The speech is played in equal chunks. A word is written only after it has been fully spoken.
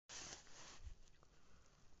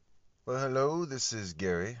Well, hello, this is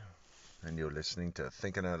Gary, and you're listening to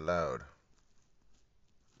Thinking Out Loud.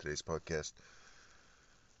 Today's podcast,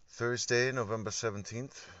 Thursday, November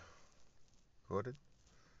 17th, recorded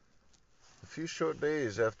a few short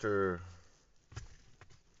days after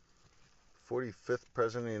 45th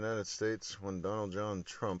President of the United States when Donald John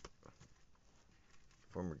Trump,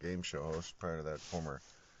 former game show host, prior to that, former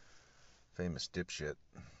famous dipshit,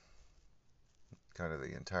 kind of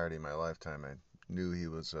the entirety of my lifetime, I knew he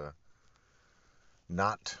was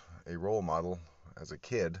not a role model as a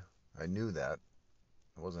kid. I knew that.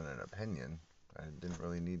 It wasn't an opinion. I didn't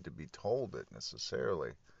really need to be told it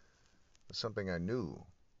necessarily. It was something I knew.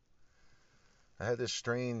 I had this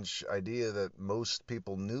strange idea that most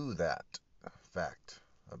people knew that fact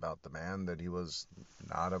about the man, that he was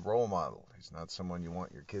not a role model. He's not someone you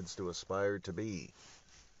want your kids to aspire to be.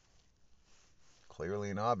 Clearly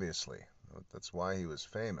and obviously. That's why he was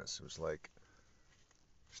famous. It was like,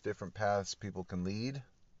 there's different paths people can lead.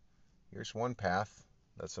 Here's one path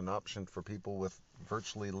that's an option for people with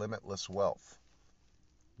virtually limitless wealth.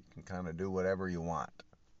 You can kind of do whatever you want.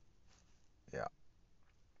 Yeah.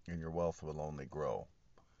 And your wealth will only grow,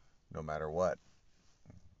 no matter what,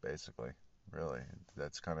 basically. Really.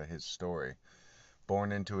 That's kind of his story.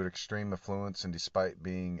 Born into an extreme affluence, and despite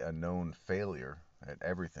being a known failure at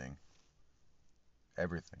everything,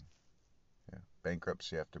 yeah,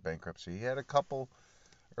 bankruptcy after bankruptcy, he had a couple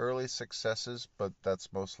early successes, but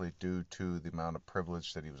that's mostly due to the amount of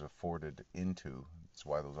privilege that he was afforded into. That's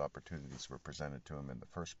why those opportunities were presented to him in the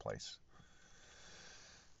first place.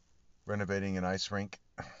 Renovating an ice rink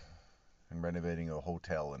and renovating a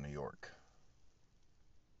hotel in New York.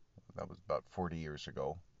 That was about 40 years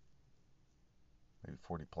ago, maybe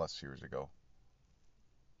 40 plus years ago.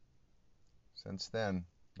 Since then,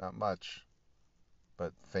 not much,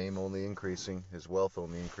 but fame only increasing, his wealth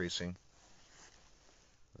only increasing.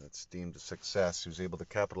 That's deemed a success. He was able to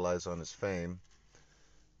capitalize on his fame,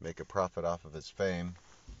 make a profit off of his fame,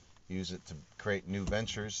 use it to create new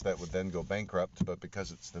ventures that would then go bankrupt, but because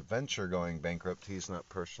it's the venture going bankrupt, he's not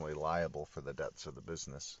personally liable for the debts of the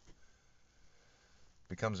business.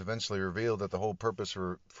 It becomes eventually revealed that the whole purpose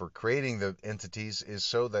for creating the entities is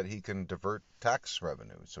so that he can divert tax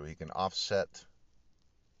revenue, so he can offset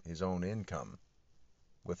his own income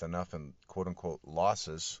with enough in quote-unquote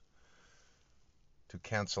losses to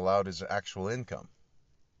cancel out his actual income.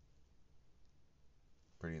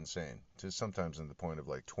 Pretty insane. To sometimes in the point of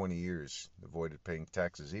like 20 years avoided paying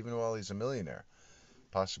taxes, even while he's a millionaire,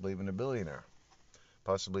 possibly even a billionaire,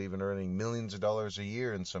 possibly even earning millions of dollars a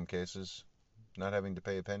year in some cases, not having to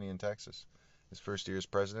pay a penny in taxes. His first year as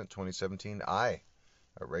president, 2017, a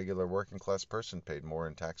regular working class person, paid more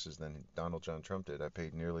in taxes than Donald John Trump did. I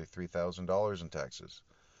paid nearly $3,000 in taxes,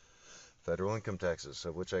 federal income taxes,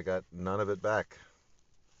 of which I got none of it back.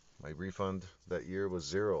 My refund that year was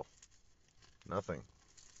zero. Nothing.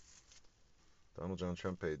 Donald John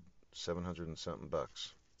Trump paid 700 and something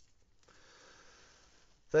bucks.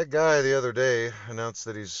 That guy the other day announced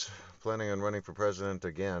that he's planning on running for president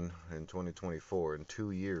again in 2024, in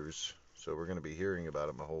 2 years. So we're going to be hearing about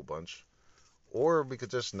him a whole bunch. Or we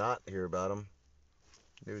could just not hear about him.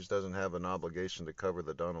 News doesn't have an obligation to cover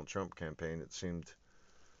the Donald Trump campaign. It seemed,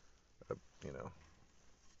 uh, you know,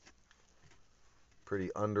 pretty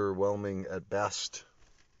underwhelming at best,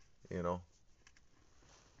 you know.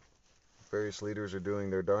 Various leaders are doing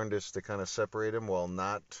their darndest to kind of separate him while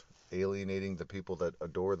not alienating the people that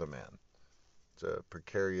adore the man. It's a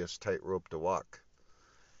precarious tightrope to walk,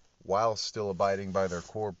 while still abiding by their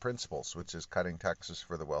core principles, which is cutting taxes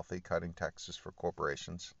for the wealthy, cutting taxes for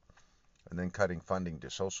corporations, and then cutting funding to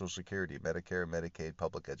Social Security, Medicare, Medicaid,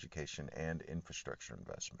 public education, and infrastructure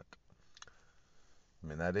investment. I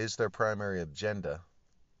mean, that is their primary agenda.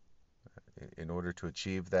 In order to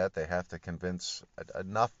achieve that, they have to convince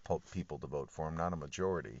enough people to vote for him, not a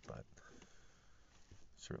majority, but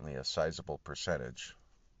certainly a sizable percentage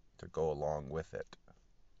to go along with it.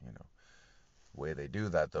 You know, the way they do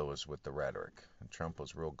that, though, is with the rhetoric. And Trump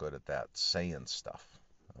was real good at that, saying stuff.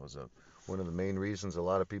 That was one of the main reasons a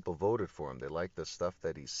lot of people voted for him. They liked the stuff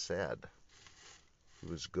that he said. He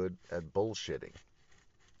was good at bullshitting,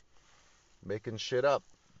 making shit up,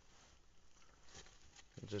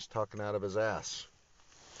 and just talking out of his ass.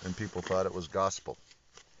 And people thought it was gospel.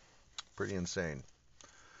 Pretty insane.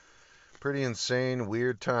 Pretty insane,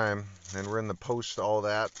 weird time. And we're in the post all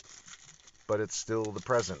that, but it's still the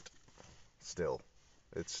present. Still.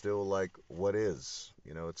 It's still like what is.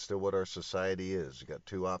 You know, it's still what our society is. You got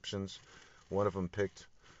two options. One of them picked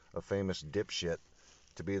a famous dipshit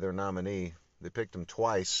to be their nominee. They picked him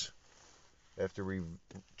twice after we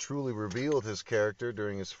truly revealed his character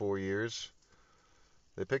during his 4 years.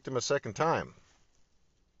 They picked him a second time.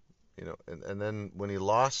 And then when he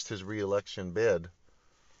lost his re-election bid,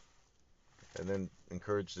 and then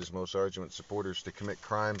encouraged his most ardent supporters to commit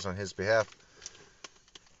crimes on his behalf,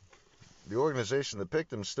 the organization that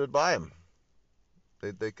picked him stood by him.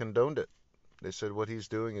 They condoned it. They said what he's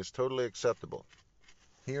doing is totally acceptable.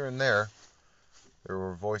 Here and there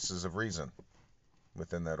were voices of reason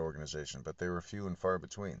within that organization, but they were few and far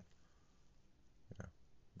between.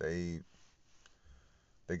 They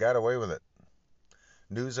got away with it.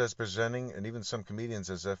 News as presenting, and even some comedians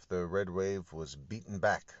as if the red wave was beaten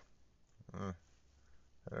back. I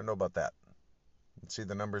don't know about that. You see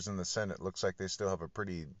the numbers in the Senate. Looks like they still have a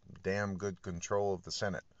pretty damn good control of the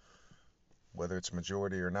Senate. Whether it's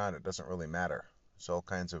majority or not, it doesn't really matter. There's all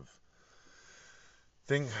kinds of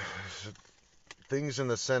things in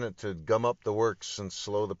the Senate to gum up the works and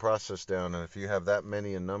slow the process down. And if you have that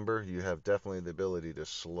many in number, you have definitely the ability to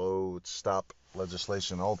stop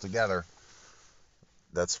legislation altogether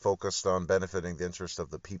that's focused on benefiting the interest of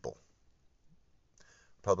the people.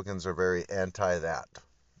 Republicans are very anti that.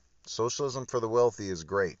 Socialism for the wealthy is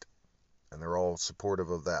great, and they're all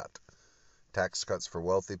supportive of that. Tax cuts for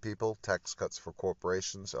wealthy people, tax cuts for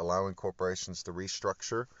corporations, allowing corporations to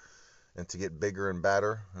restructure and to get bigger and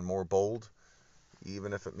badder and more bold,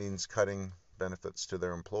 even if it means cutting benefits to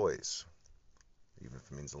their employees, even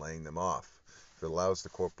if it means laying them off. If it allows the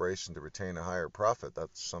corporation to retain a higher profit,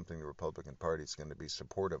 that's something the Republican Party is going to be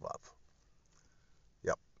supportive of.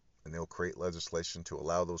 Yep, and they'll create legislation to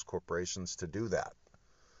allow those corporations to do that.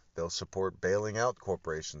 They'll support bailing out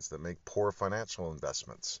corporations that make poor financial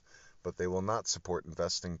investments, but they will not support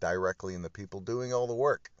investing directly in the people doing all the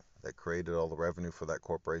work that created all the revenue for that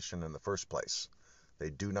corporation in the first place. They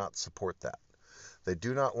do not support that. They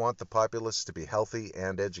do not want the populace to be healthy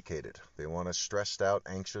and educated. They want us stressed out,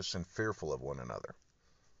 anxious, and fearful of one another.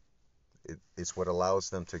 It's what allows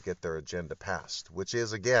them to get their agenda passed, which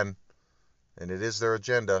is, again, and it is their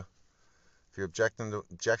agenda. If your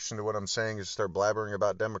objection to what I'm saying is start blabbering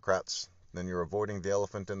about Democrats, then you're avoiding the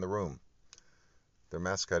elephant in the room. Their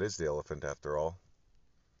mascot is the elephant, after all.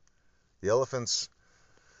 The elephants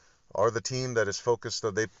are the team that is focused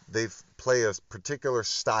on, they play a particular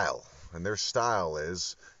style, and their style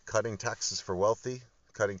is cutting taxes for wealthy,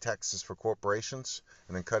 cutting taxes for corporations,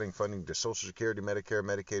 and then cutting funding to Social Security, Medicare,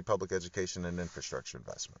 Medicaid, public education, and infrastructure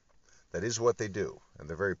investment. That is what they do, and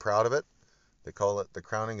they're very proud of it. They call it the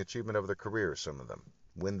crowning achievement of their career, some of them,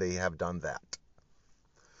 when they have done that.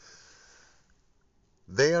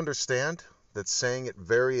 They understand that saying it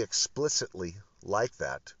very explicitly like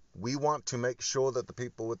that, we want to make sure that the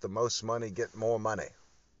people with the most money get more money.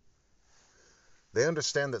 They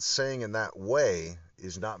understand that saying in that way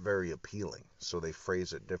is not very appealing, so they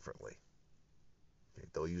phrase it differently. Okay,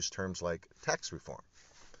 they'll use terms like tax reform.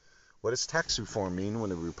 What does tax reform mean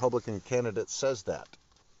when a Republican candidate says that?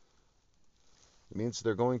 It means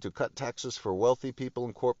they're going to cut taxes for wealthy people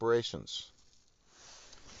and corporations.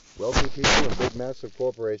 Wealthy people and big, massive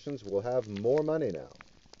corporations will have more money now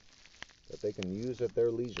that they can use at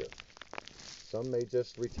their leisure. Some may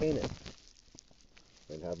just retain it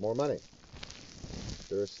and have more money.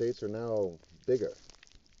 Their estates are now bigger.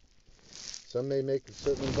 Some may make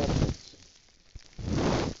certain investments,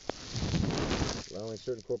 allowing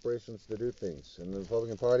certain corporations to do things. And the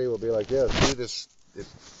Republican Party will be like, yeah, see, this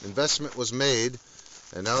investment was made,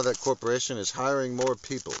 and now that corporation is hiring more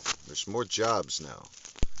people. There's more jobs now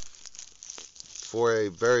for a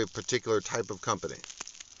very particular type of company.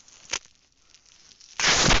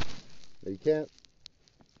 Now, you can't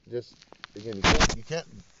just, again, you can't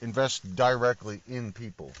invest directly in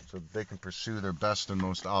people so that they can pursue their best and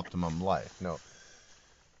most optimum life. No.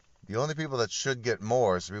 The only people that should get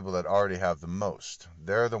more is the people that already have the most.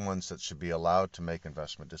 They're the ones that should be allowed to make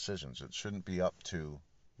investment decisions. It shouldn't be up to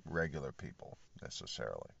regular people,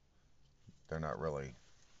 necessarily. They're not really,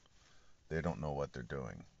 they don't know what they're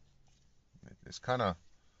doing. It's kind of,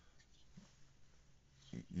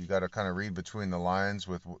 you got to kind of read between the lines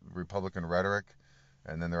with Republican rhetoric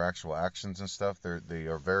and then their actual actions and stuff. They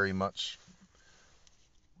are very much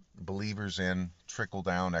believers in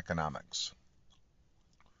trickle-down economics.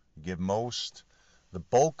 Give the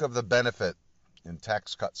bulk of the benefit in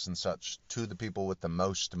tax cuts and such to the people with the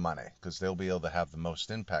most money, because they'll be able to have the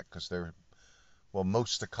most impact because they're, well,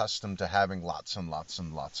 most accustomed to having lots and lots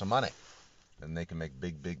and lots of money. And they can make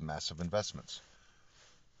big, big, massive investments.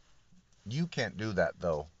 You can't do that,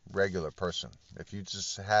 though, regular person. If you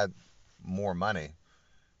just had more money,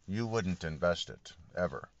 you wouldn't invest it,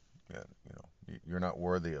 ever. You're not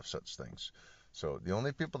worthy of such things. So the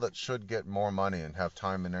only people that should get more money and have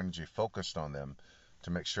time and energy focused on them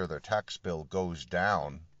to make sure their tax bill goes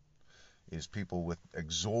down is people with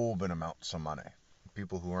exorbitant amounts of money,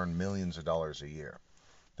 people who earn millions of dollars a year.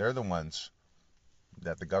 They're the ones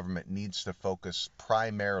that the government needs to focus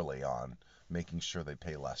primarily on making sure they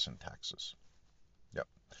pay less in taxes. Yep.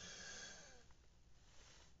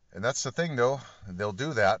 And that's the thing, though. They'll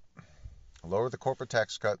do that, lower the corporate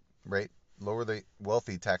tax cut rate, lower the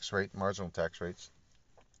wealthy tax rate, marginal tax rates.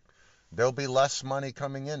 There'll be less money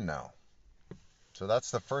coming in now. So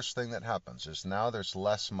that's the first thing that happens, is now there's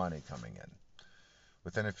less money coming in.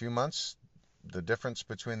 Within a few months, the difference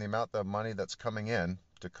between the amount of money that's coming in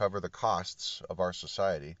to cover the costs of our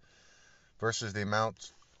society versus the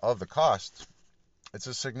amount of the costs, it's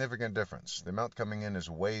a significant difference. The amount coming in is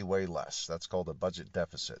way, way less. That's called a budget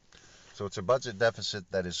deficit. So it's a budget deficit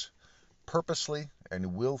that is purposely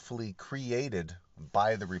and willfully created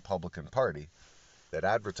by the Republican Party that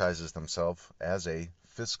advertises themselves as a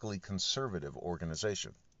fiscally conservative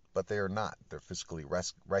organization. But they are not. They're fiscally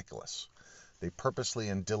reckless. They purposely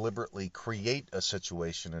and deliberately create a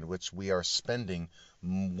situation in which we are spending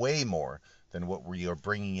way more than what we are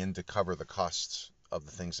bringing in to cover the costs of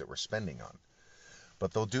the things that we're spending on.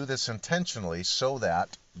 But they'll do this intentionally so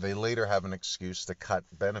that they later have an excuse to cut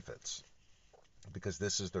benefits, because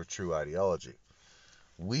this is their true ideology.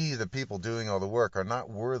 We, the people doing all the work, are not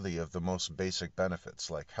worthy of the most basic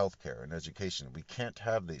benefits like healthcare and education. We can't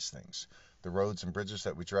have these things. The roads and bridges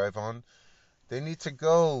that we drive on, they need to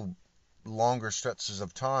go longer stretches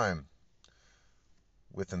of time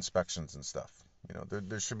with inspections and stuff. You know,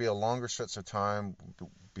 there should be a longer stretch of time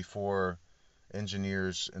before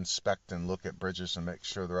engineers inspect and look at bridges and make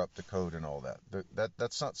sure they're up to code and all that.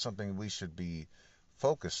 That's not something we should be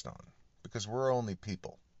focused on, because we're only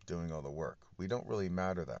people doing all the work. We don't really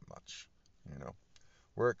matter that much, you know.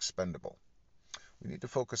 We're expendable. We need to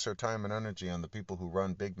focus our time and energy on the people who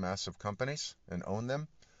run big, massive companies and own them,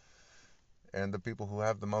 and the people who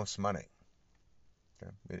have the most money.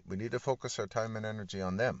 Okay? We need to focus our time and energy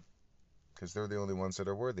on them, because they're the only ones that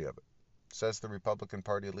are worthy of it, says the Republican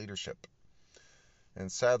Party leadership.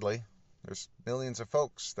 And sadly, there's millions of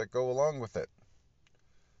folks that go along with it.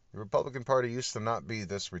 The Republican Party used to not be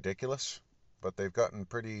this ridiculous, but they've gotten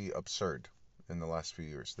pretty absurd in the last few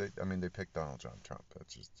years. They picked Donald John Trump.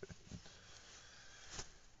 That's just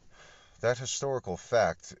that historical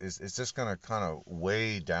fact is just going to kind of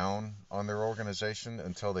weigh down on their organization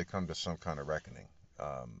until they come to some kind of reckoning.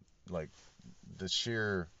 Like the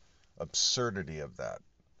sheer absurdity of that.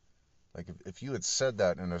 Like if you had said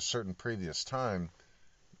that in a certain previous time,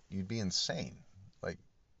 you'd be insane. Like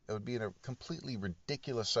it would be a completely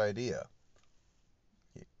ridiculous idea.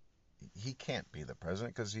 He can't be the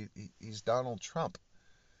president because he's Donald Trump.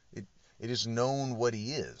 It is known what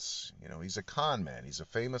he is. You know, he's a con man. He's a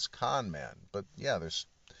famous con man. But yeah,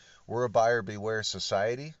 we're a buyer beware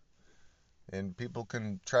society, and people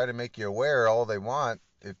can try to make you aware all they want.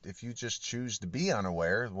 If you just choose to be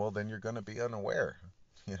unaware, well, then you're going to be unaware.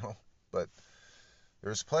 You know, but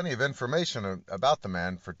there's plenty of information about the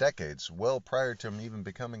man for decades, well prior to him even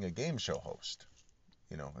becoming a game show host.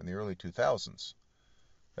 You know, in the early 2000s.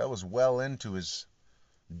 That was well into his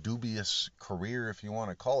dubious career, if you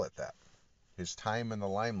want to call it that. His time in the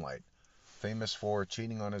limelight. Famous for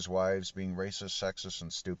cheating on his wives, being racist, sexist,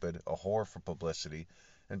 and stupid, a whore for publicity,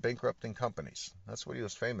 and bankrupting companies. That's what he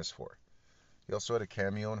was famous for. He also had a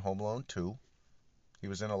cameo in Home Alone 2. He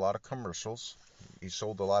was in a lot of commercials. He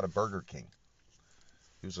sold a lot of Burger King.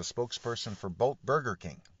 He was a spokesperson for Burger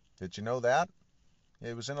King. Did you know that?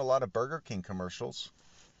 He was in a lot of Burger King commercials.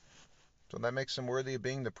 So that makes him worthy of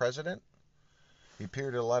being the president. He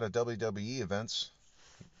appeared at a lot of WWE events.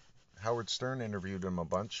 Howard Stern interviewed him a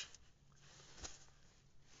bunch.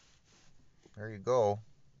 There you go.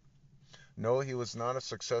 No, he was not a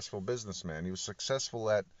successful businessman. He was successful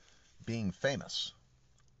at being famous.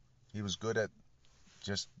 He was good at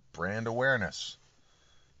just brand awareness.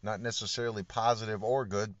 Not necessarily positive or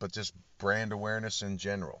good, but just brand awareness in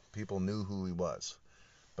general. People knew who he was.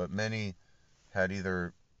 But many had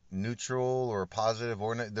either neutral or positive,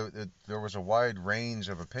 or there was a wide range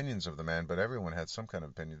of opinions of the man, but everyone had some kind of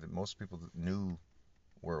opinion that most people knew,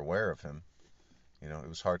 were aware of him. You know, it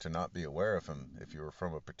was hard to not be aware of him if you were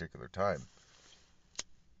from a particular time.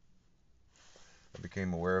 I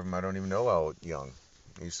became aware of him, I don't even know how young.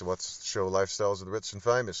 I used to watch the show Lifestyles of the Rich and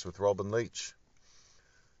Famous with Robin Leach.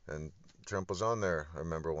 And Trump was on there, I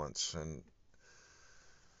remember once. And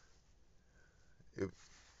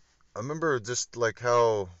I remember just like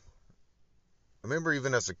how, I remember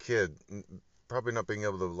even as a kid, probably not being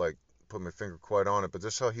able to like put my finger quite on it, but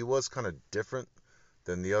just how he was kind of different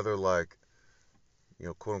than the other, like, you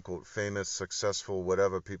know, quote unquote famous, successful,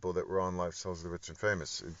 whatever people that were on Lifestyles of the Rich and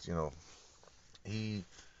Famous. You know, he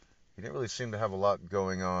he didn't really seem to have a lot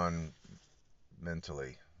going on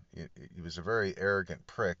mentally. He was a very arrogant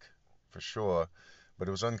prick, for sure, but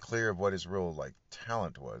it was unclear of what his real like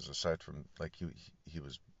talent was, aside from like he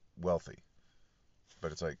was wealthy.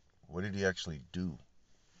 But it's like, what did he actually do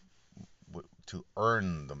to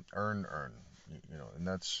earn them, earn, and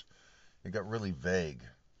that's it got really vague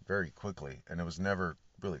very quickly, and it was never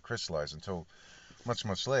really crystallized until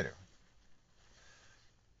much later.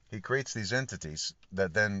 He creates these entities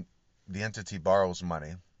that then the entity borrows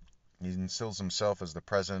money. He instills himself as the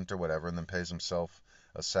president or whatever, and then pays himself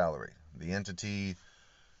a salary. The entity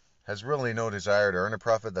has really no desire to earn a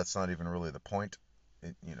profit. That's not even really the point.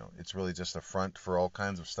 It's really just a front for all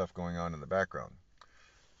kinds of stuff going on in the background.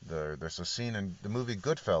 There's a scene in the movie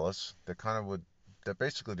Goodfellas that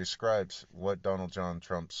basically describes what Donald John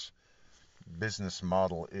Trump's business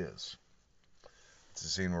model is. It's a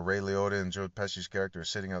scene where Ray Liotta and Joe Pesci's character are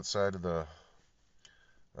sitting outside of the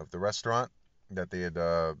restaurant that they had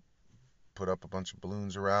put up a bunch of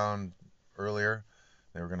balloons around earlier.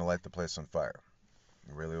 They were going to light the place on fire.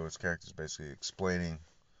 And Ray Liotta's character is basically explaining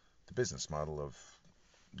the business model of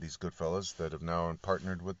these good fellas that have now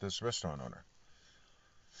partnered with this restaurant owner.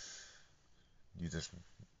 You just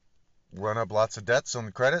run up lots of debts on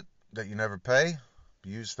the credit that you never pay.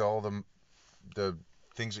 You use all the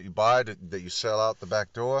things that you buy that you sell out the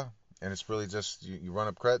back door, and it's really just you run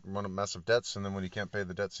up credit, run up massive debts, and then when you can't pay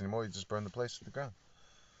the debts anymore, you just burn the place to the ground.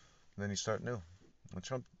 And then you start new. And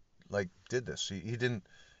Trump did this. He didn't,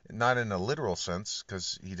 not in a literal sense,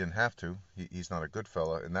 because he didn't have to. He's not a good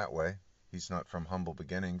fella in that way. He's not from humble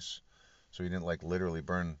beginnings, so he didn't literally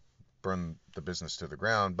burn the business to the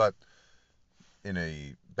ground. But in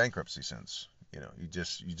a bankruptcy sense, you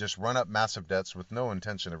just run up massive debts with no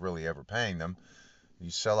intention of really ever paying them. You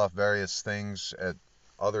sell off various things at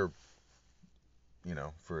other,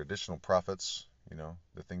 for additional profits.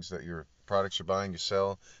 The things that your products you're buying, you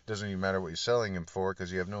sell. It doesn't even matter what you're selling them for,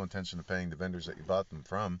 because you have no intention of paying the vendors that you bought them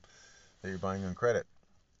from, that you're buying on credit.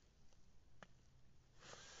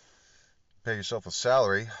 Pay yourself a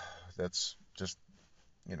salary. That's just,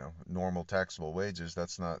 normal taxable wages.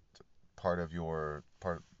 That's not part of your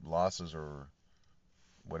losses or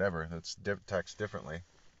whatever. That's taxed differently.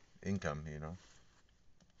 Income, You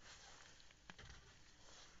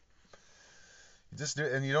just do,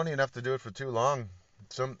 and you don't even have to do it for too long.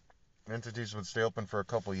 Some entities would stay open for a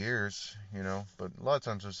couple years, but a lot of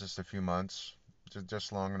times it's just a few months,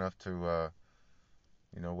 just long enough to,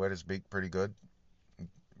 wet his beak pretty good,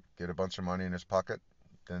 get a bunch of money in his pocket,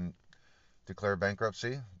 then declare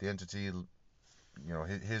bankruptcy. The entity,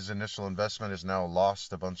 his initial investment has now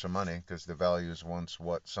lost a bunch of money because the value is once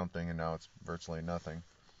something, and now it's virtually nothing.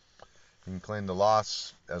 He can claim the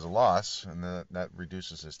loss as a loss, and that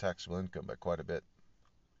reduces his taxable income by quite a bit.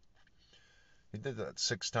 He did that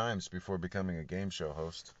 6 times before becoming a game show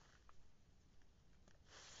host.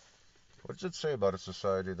 What does it say about a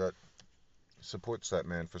society that supports that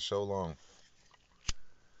man for so long?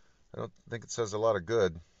 I don't think it says a lot of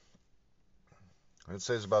good. What it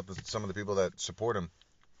says about some of the people that support him,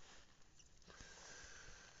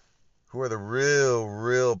 who are the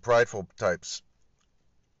real prideful types.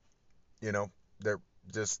 They're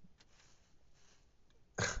just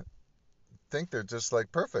think they're just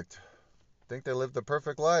perfect. Think they live the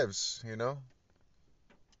perfect lives,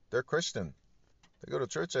 They're Christian. They go to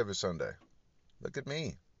church every Sunday. Look at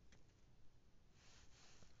me.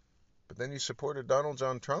 But then you supported Donald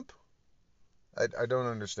John Trump? I don't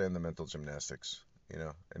understand the mental gymnastics,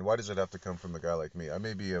 And why does it have to come from a guy like me? I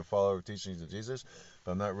may be a follower of teachings of Jesus,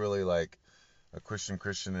 but I'm not really a Christian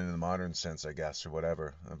in the modern sense, I guess, or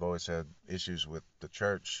whatever. I've always had issues with the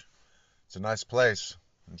church. It's a nice place.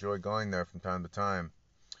 Enjoy going there from time to time.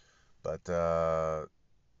 But,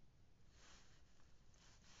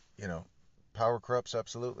 power corrupts,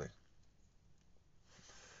 absolutely.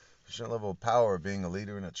 A certain level of power, being a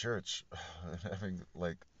leader in a church, having,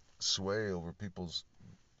 sway over people's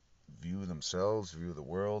view of themselves, view of the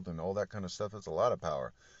world, and all that kind of stuff, that's a lot of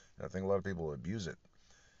power. And I think a lot of people abuse it.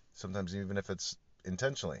 Sometimes even if it's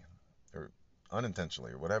intentionally or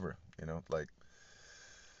unintentionally or whatever,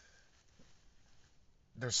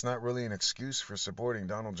 there's not really an excuse for supporting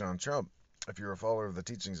Donald John Trump if you're a follower of the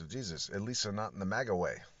teachings of Jesus, at least not in the MAGA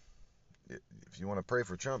way. If you want to pray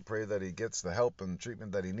for Trump, pray that he gets the help and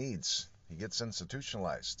treatment that he needs. He gets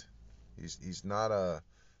institutionalized. He's not a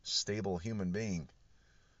stable human being,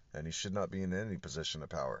 and he should not be in any position of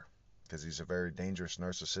power, because he's a very dangerous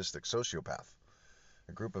narcissistic sociopath.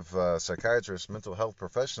 A group of psychiatrists, mental health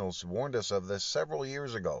professionals warned us of this several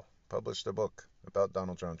years ago, published a book about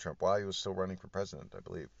Donald John Trump while he was still running for president, I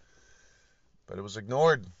believe. But it was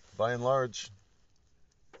ignored, by and large.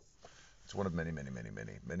 It's one of many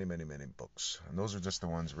books. And those are just the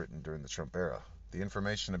ones written during the Trump era. The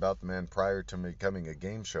information about the man prior to becoming a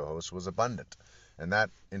game show host was abundant. And that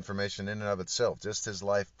information in and of itself, just his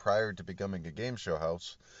life prior to becoming a game show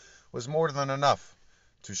host, was more than enough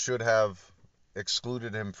to should have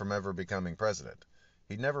excluded him from ever becoming president.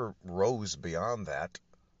 He never rose beyond that,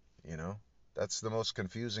 you know. That's the most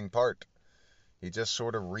confusing part. He just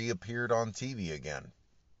sort of reappeared on TV again.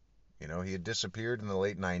 You know, he had disappeared in the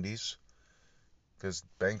late 90s because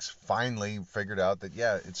banks finally figured out that,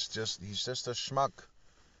 yeah, he's just a schmuck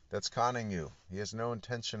that's conning you. He has no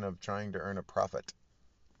intention of trying to earn a profit.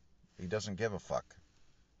 He doesn't give a fuck.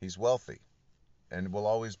 He's wealthy and will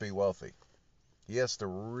always be wealthy. He has to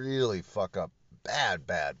really fuck up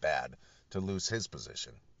bad to lose his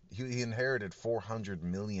position. He inherited $400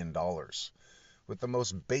 million with the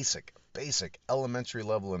most basic, elementary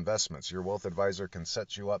level investments. Your wealth advisor can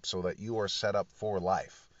set you up so that you are set up for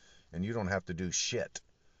life and you don't have to do shit.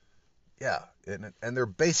 Yeah, and they're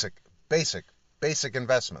basic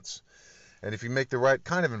investments. And if you make the right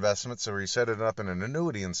kind of investments, or you set it up in an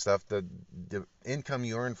annuity and stuff, the income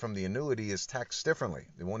you earn from the annuity is taxed differently.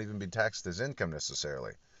 It won't even be taxed as income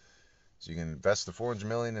necessarily. So you can invest the $400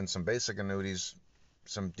 million in some basic annuities,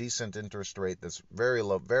 some decent interest rate that's very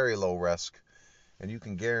low risk, and you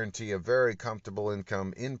can guarantee a very comfortable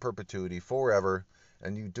income in perpetuity forever,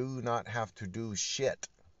 and you do not have to do shit.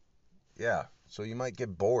 Yeah, so you might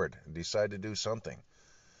get bored and decide to do something.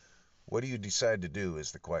 What do you decide to do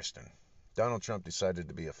is the question. Donald Trump decided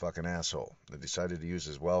to be a fucking asshole. He decided to use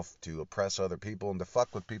his wealth to oppress other people and to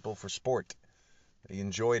fuck with people for sport. He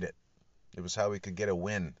enjoyed it. It was how he could get a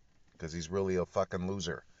win, because he's really a fucking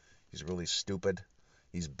loser. He's really stupid.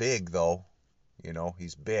 He's big, though. You know,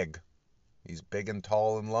 he's big. He's big and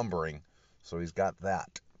tall and lumbering, so he's got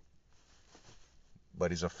that.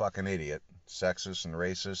 But he's a fucking idiot, sexist and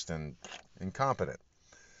racist and incompetent.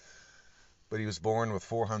 But he was born with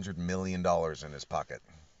 $400 million in his pocket.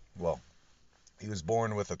 Well, he was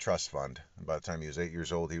born with a trust fund. By the time he was 8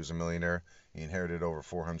 years old, he was a millionaire. He inherited over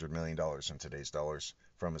 $400 million in today's dollars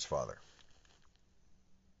from his father.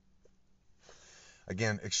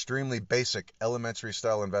 Again, extremely basic, elementary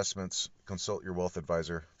style investments. Consult your wealth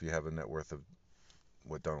advisor if you have a net worth of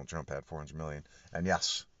what Donald Trump had, $400 million. And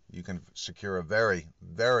yes, you can secure a very,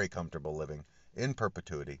 very comfortable living in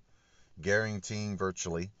perpetuity, guaranteeing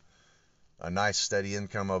virtually a nice steady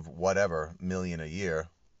income of whatever, million a year,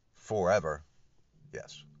 forever.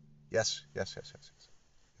 Yes.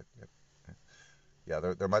 Yeah,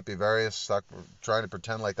 there might be various stock trying to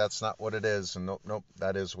pretend like that's not what it is, and nope,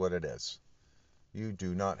 that is what it is. You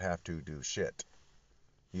do not have to do shit.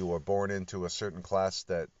 You are born into a certain class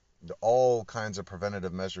that all kinds of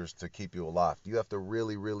preventative measures to keep you aloft. You have to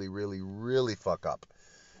really fuck up.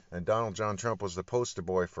 And Donald John Trump was the poster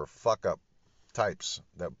boy for fuck up types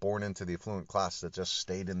that born into the affluent class that just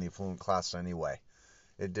stayed in the affluent class anyway.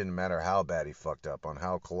 It didn't matter how bad he fucked up, on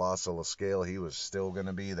how colossal a scale, he was still going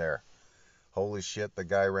to be there. Holy shit, the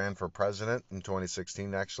guy ran for president in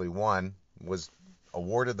 2016, actually won, was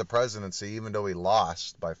awarded the presidency even though he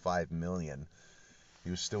lost by 5 million.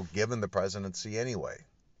 He was still given the presidency anyway.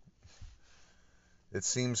 It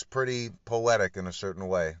seems pretty poetic in a certain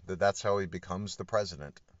way that that's how he becomes the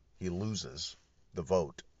president. He loses the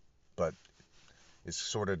vote, but is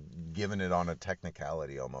sort of given it on a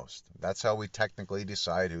technicality almost. That's how we technically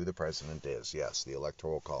decide who the president is. Yes, the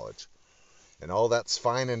Electoral College. And all that's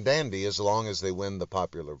fine and dandy as long as they win the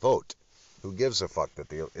popular vote. Who gives a fuck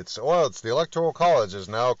that it's the Electoral College is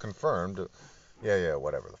now confirmed. Yeah,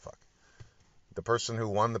 whatever the fuck. The person who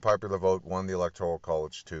won the popular vote won the Electoral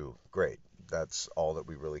College too. Great. That's all that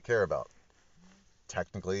we really care about.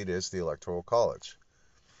 Technically, it is the Electoral College.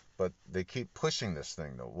 But they keep pushing this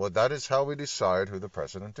thing, though. Well, that is how we decide who the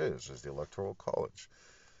president is the Electoral College.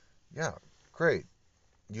 Yeah, great.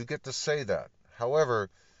 You get to say that. However,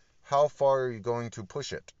 how far are you going to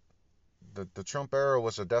push it? The Trump era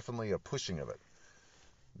was definitely a pushing of it.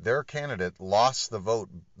 Their candidate lost the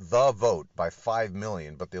vote by 5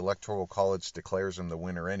 million, but the Electoral College declares him the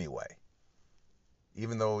winner anyway.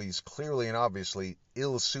 Even though he's clearly and obviously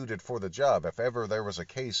ill-suited for the job. If ever there was a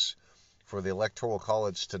case for the Electoral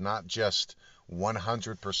College to not just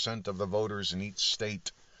 100% of the voters in each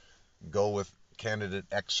state go with candidate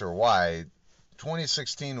X or Y,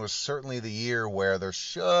 2016 was certainly the year where there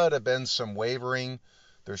should have been some wavering.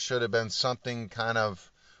 There should have been something kind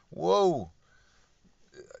of, whoa.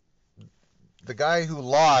 The guy who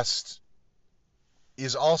lost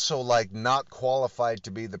is also like not qualified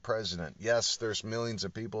to be the president. Yes, there's millions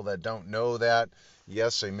of people that don't know that.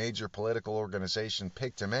 Yes, a major political organization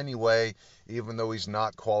picked him anyway, even though he's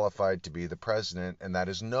not qualified to be the president, and that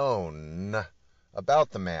is known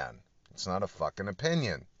about the man. It's not a fucking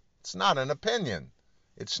opinion. It's not an opinion.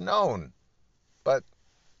 It's known. But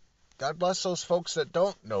God bless those folks that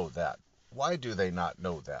don't know that. Why do they not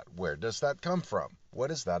know that? Where does that come from?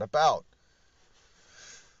 What is that about?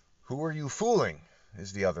 Who are you fooling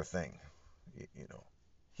is the other thing. You know,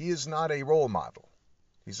 he is not a role model.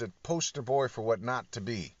 He's a poster boy for what not to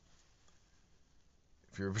be.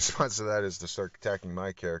 If your response to that is to start attacking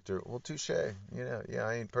my character, well, touche. Yeah,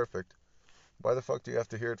 I ain't perfect. Why the fuck do you have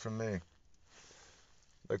to hear it from me?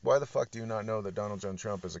 Like, why the fuck do you not know that Donald John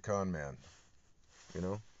Trump is a con man? You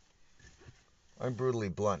know? I'm brutally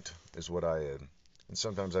blunt, is what I am. And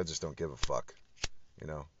sometimes I just don't give a fuck. You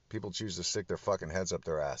know? People choose to stick their fucking heads up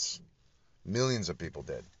their ass. Millions of people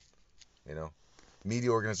did. You know?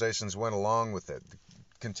 Media organizations went along with it.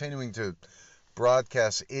 Continuing to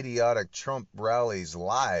broadcast idiotic Trump rallies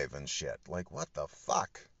live and shit. Like, what the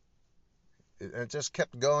fuck? It just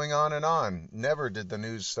kept going on and on. Never did the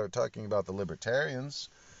news start talking about the libertarians,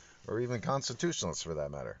 or even constitutionalists for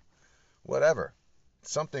that matter. Whatever.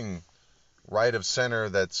 Something right of center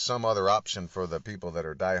that's some other option for the people that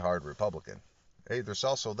are diehard Republican. Hey, there's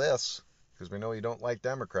also this, because we know you don't like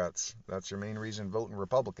Democrats. That's your main reason voting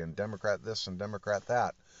Republican. Democrat this and Democrat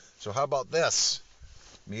that. So how about this?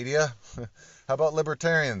 Media? How about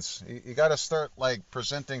libertarians? You got to start like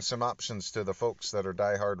presenting some options to the folks that are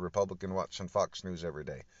diehard Republican watching Fox News every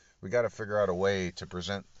day. We got to figure out a way to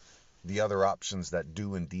present the other options that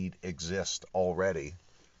do indeed exist already.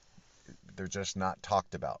 They're just not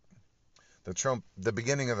talked about. The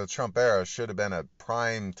beginning of the Trump era should have been a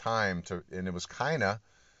prime time to, and it was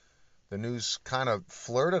the news kind of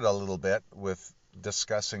flirted a little bit with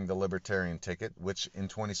discussing the libertarian ticket, which in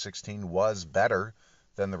 2016 was better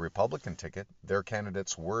than the Republican ticket. Their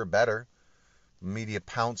candidates were better. Media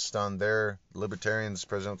pounced on their libertarians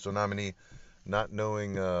presidential nominee, not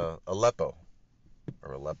knowing Aleppo.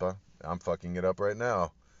 I'm fucking it up right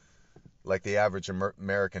now. Like the average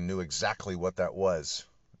American knew exactly what that was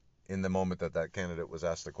in the moment that candidate was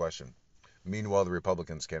asked the question. Meanwhile, the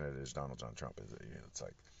Republicans' candidate is Donald John Trump. It's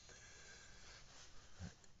like,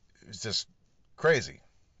 it's just crazy.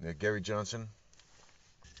 Gary Johnson,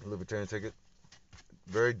 libertarian ticket.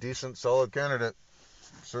 Very decent, solid candidate.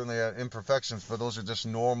 Certainly had imperfections, but those are just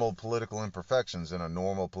normal political imperfections in a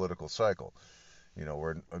normal political cycle.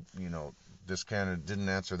 Where, this candidate didn't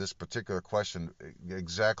answer this particular question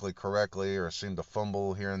exactly correctly or seemed to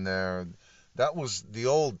fumble here and there. That was the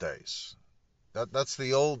old days. That's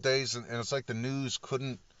the old days, and it's like the news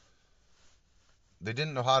they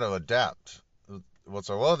didn't know how to adapt.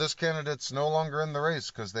 This candidate's no longer in the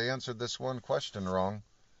race because they answered this one question wrong.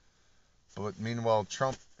 But meanwhile,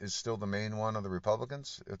 Trump is still the main one of the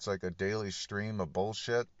Republicans. It's like a daily stream of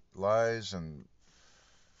bullshit, lies, and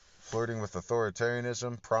flirting with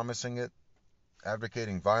authoritarianism, promising it,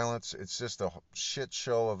 advocating violence. It's just a shit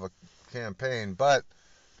show of a campaign. But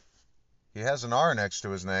he has an R next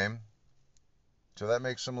to his name, so that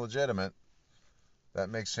makes him legitimate. That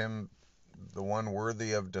makes him the one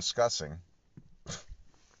worthy of discussing.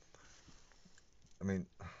 I mean,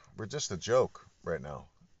 we're just a joke right now.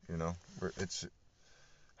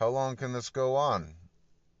 How long can this go on?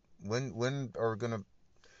 When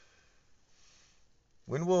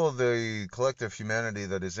will the collective humanity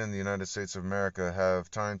that is in the United States of America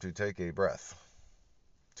have time to take a breath,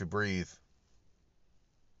 to breathe,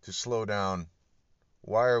 to slow down?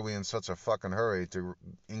 Why are we in such a fucking hurry to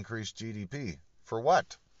increase GDP? For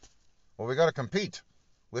what? Well, we got to compete.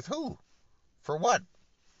 With who? For what?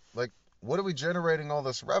 Like, what are we generating all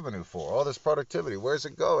this revenue for? All this productivity? Where's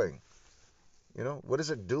it going? What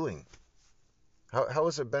is it doing? How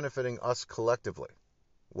is it benefiting us collectively?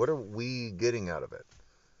 What are we getting out of it?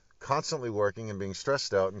 Constantly working and being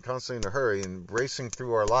stressed out and constantly in a hurry and racing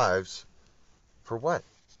through our lives. For what?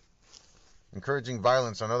 Encouraging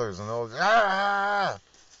violence on others and all.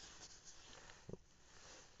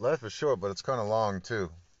 Life is short, but it's kind of long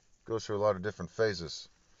too. Goes through a lot of different phases.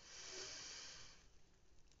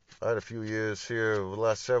 I had a few years here, the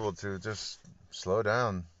last several, to just slow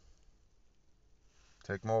down.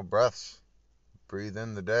 Take more breaths. Breathe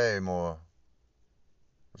in the day more.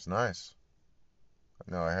 It was nice.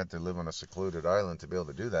 No, I had to live on a secluded island to be able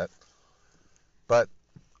to do that. But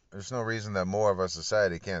there's no reason that more of our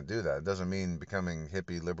society can't do that. It doesn't mean becoming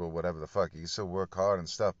hippie, liberal, whatever the fuck. You can still work hard and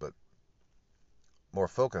stuff, but more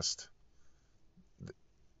focused.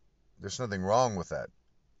 There's nothing wrong with that.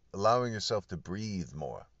 Allowing yourself to breathe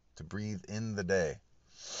more, to breathe in the day.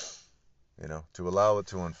 to allow it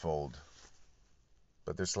to unfold.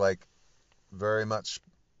 But there's like very much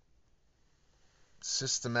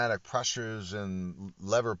systematic pressures and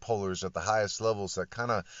lever pullers at the highest levels that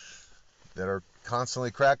are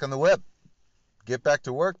constantly cracking the whip. Get back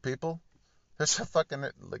to work, people. There's like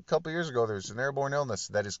a couple years ago, there's an airborne illness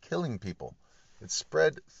that is killing people. It's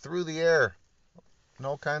spread through the air in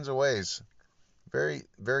all kinds of ways. Very,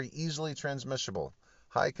 very easily transmissible,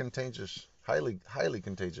 highly contagious,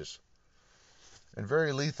 and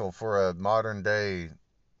very lethal for a modern day,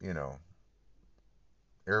 you know,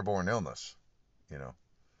 airborne illness. You know,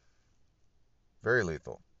 very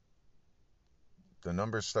lethal. The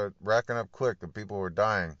numbers start racking up quick, and people were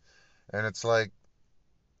dying, and it's like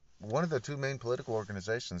one of the two main political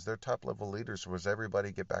organizations, their top level leaders was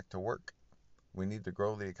everybody get back to work. We need to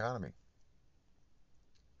grow the economy.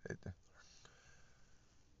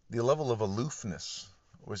 The level of aloofness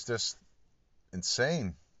was just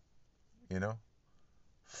insane, you know,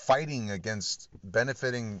 fighting against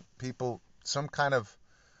benefiting people.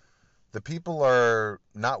 The people are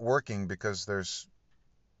not working because it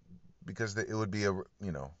would be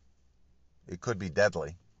it could be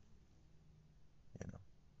deadly, you know.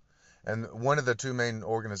 And one of the two main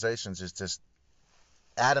organizations is just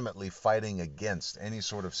adamantly fighting against any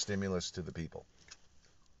sort of stimulus to the people.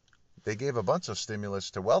 They gave a bunch of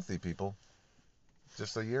stimulus to wealthy people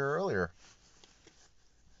just a year earlier,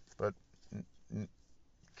 but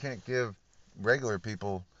can't give regular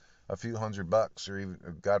people a few $100 or even,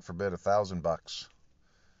 God forbid, $1,000.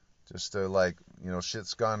 Just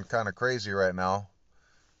shit's gone kind of crazy right now.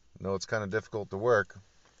 It's kind of difficult to work.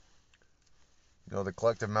 The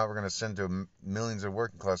collective amount we're going to send to millions of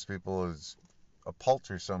working class people is a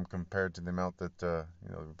paltry sum compared to the amount that the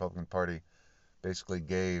Republican Party basically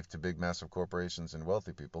gave to big, massive corporations and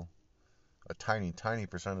wealthy people. A tiny, tiny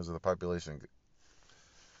percentage of the population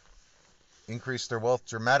increased their wealth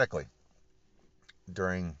dramatically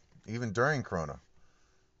even during Corona.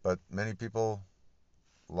 But many people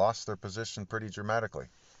lost their position pretty dramatically.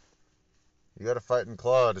 You got to fight and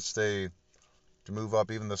claw to move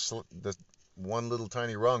up even the one little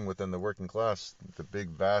tiny rung within the working class, the big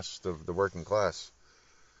vast of the working class.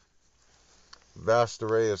 Vast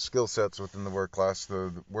array of skill sets within the work class.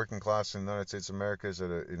 The working class in the United States of America is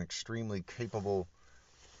an extremely capable,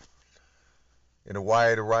 in a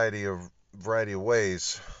wide variety of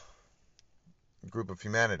ways, group of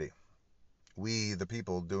humanity. We, the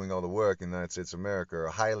people doing all the work in the United States of America, are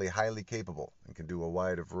highly, highly capable and can do a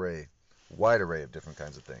wide array of different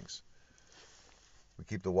kinds of things. We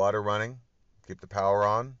keep the water running, keep the power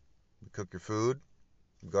on, we cook your food,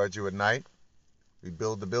 we guard you at night, we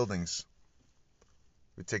build the buildings,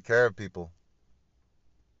 we take care of people,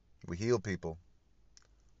 we heal people.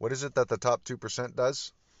 What is it that the top 2%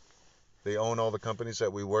 does? They own all the companies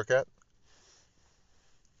that we work at.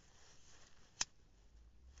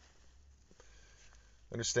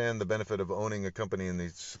 Understand the benefit of owning a company and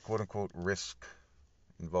the quote-unquote risk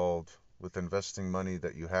involved with investing money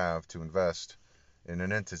that you have to invest in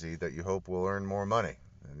an entity that you hope will earn more money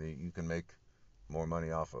and that you can make more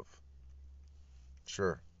money off of.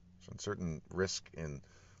 Sure, some certain risk in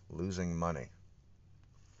losing money.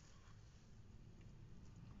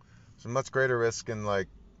 Some much greater risk in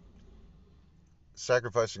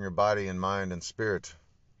sacrificing your body and mind and spirit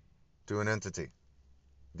to an entity,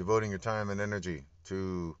 devoting your time and energy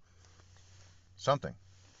to something.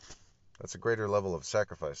 That's a greater level of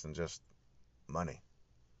sacrifice than just money.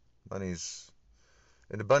 Money's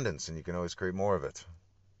in abundance, and you can always create more of it.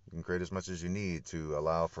 You can create as much as you need to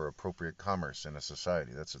allow for appropriate commerce in a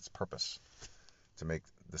society. That's its purpose, to make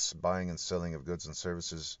this buying and selling of goods and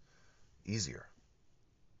services easier.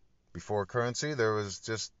 Before currency, there was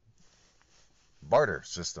just barter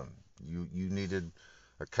system. You needed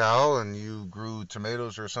a cow and you grew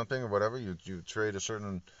tomatoes or something or whatever. You trade a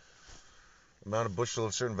certain amount of bushel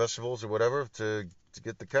of certain vegetables or whatever to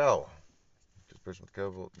get the cow. Just person with the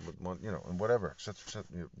cow, and whatever.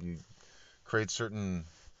 You create certain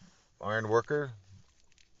iron worker,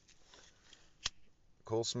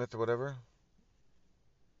 coalsmith or whatever,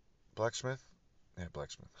 blacksmith. Yeah,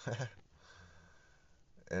 blacksmith.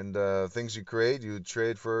 And things you create, you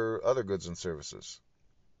trade for other goods and services.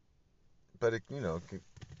 But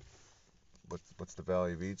what's the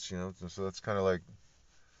value of each? So that's kind of like,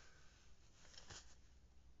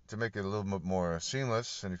 to make it a little bit more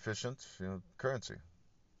seamless and efficient. Currency.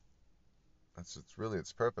 It's really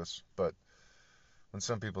its purpose. But when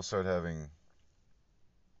some people start having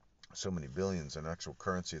so many billions in actual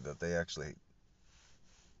currency that they actually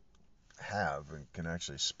have and can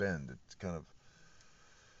actually spend,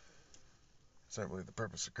 it's not really the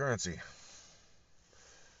purpose of currency.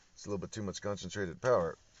 It's a little bit too much concentrated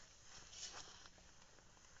power.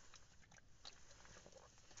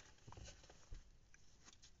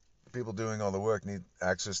 People doing all the work need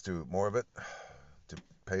access to more of it to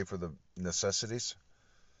pay for the necessities.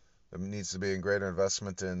 There needs to be a greater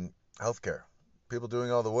investment in healthcare. People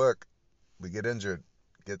doing all the work, we get injured,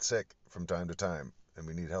 get sick from time to time, and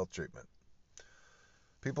we need health treatment.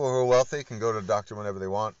 People who are wealthy can go to the doctor whenever they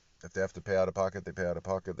want. If they have to pay out of pocket, they pay out of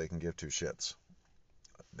pocket. They can give two shits.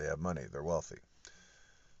 They have money. They're wealthy.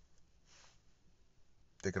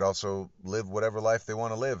 They could also live whatever life they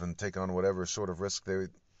want to live and take on whatever sort of risk they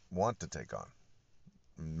want to take on.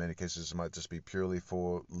 In many cases, it might just be purely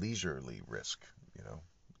for leisurely risk,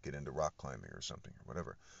 get into rock climbing or something or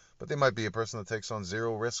whatever. But they might be a person that takes on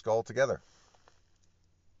zero risk altogether.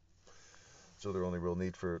 So their only real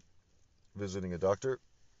need for visiting a doctor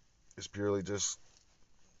is purely just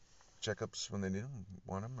checkups when they need them,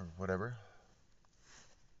 want them, or whatever.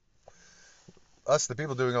 Us, the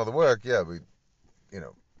people doing all the work, yeah, we,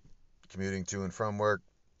 commuting to and from work,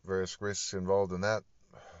 various risks involved in that.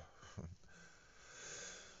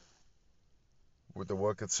 With the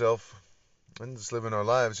work itself, and just living our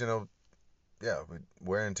lives, we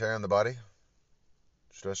wear and tear on the body,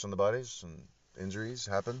 stress on the bodies, and injuries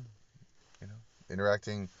happen,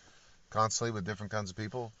 interacting constantly with different kinds of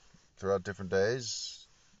people throughout different days,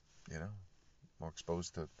 more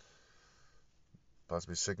exposed to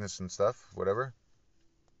possibly sickness and stuff, whatever.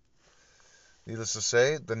 Needless to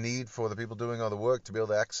say, the need for the people doing all the work to be able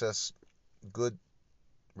to access good,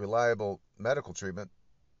 reliable medical treatment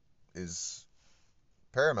is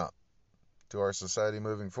paramount to our society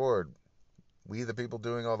moving forward. We, the people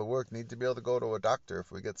doing all the work, need to be able to go to a doctor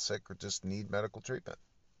if we get sick or just need medical treatment.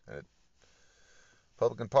 And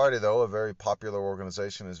Republican Party, though, a very popular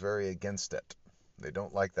organization, is very against it. They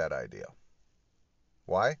don't like that idea.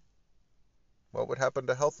 Why? What would happen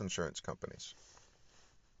to health insurance companies?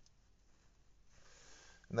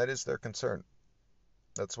 And that is their concern.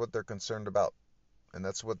 That's what they're concerned about. And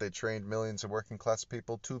that's what they trained millions of working class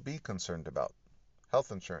people to be concerned about.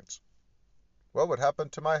 Health insurance. What would happen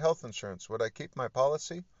to my health insurance? Would I keep my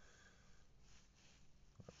policy?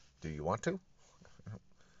 Do you want to?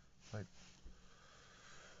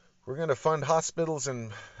 We're going to fund hospitals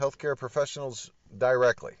and healthcare professionals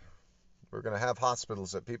directly. We're going to have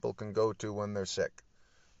hospitals that people can go to when they're sick.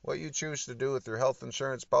 What you choose to do with your health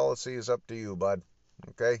insurance policy is up to you, bud.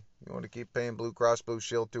 Okay? You want to keep paying Blue Cross Blue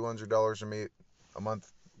Shield $200 a month?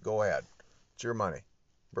 Go ahead. It's your money.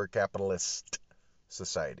 We're a capitalist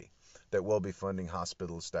society that will be funding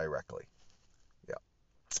hospitals directly. Yeah.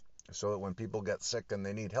 So that when people get sick and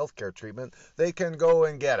they need healthcare treatment, they can go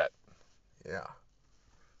and get it. Yeah.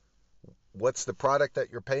 What's the product that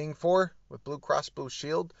you're paying for with Blue Cross Blue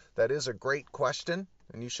Shield? That is a great question,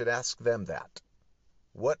 and you should ask them that.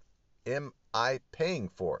 What am I paying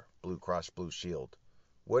for, Blue Cross Blue Shield?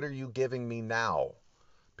 What are you giving me now?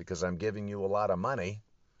 Because I'm giving you a lot of money,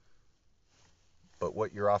 but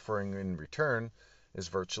what you're offering in return is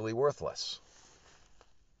virtually worthless.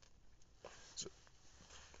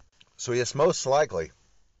 So yes, most likely,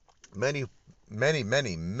 many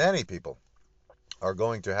people are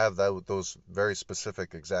going to have those very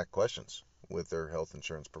specific exact questions with their health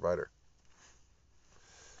insurance provider.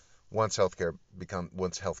 Once healthcare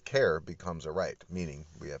becomes a right, meaning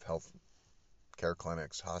we have health care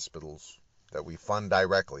clinics, hospitals that we fund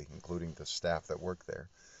directly, including the staff that work there,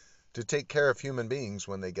 to take care of human beings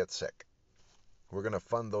when they get sick. We're going to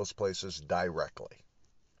fund those places directly.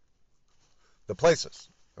 The places.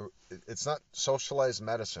 It's not socialized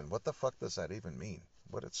medicine. What the fuck does that even mean?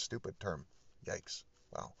 What a stupid term. Yikes.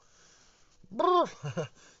 Wow.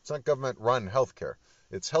 It's not government-run healthcare.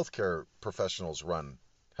 It's healthcare professionals run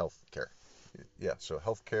healthcare. Yeah, so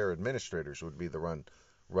healthcare administrators would be the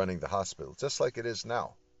running the hospital, just like it is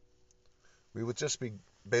now. We would just be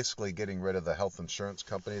basically getting rid of the health insurance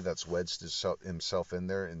company that's wedged himself in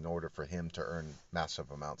there in order for him to earn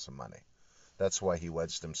massive amounts of money. That's why he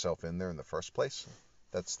wedged himself in there in the first place.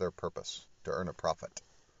 That's their purpose, to earn a profit.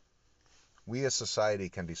 We as society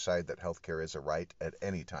can decide that healthcare is a right at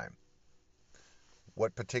any time.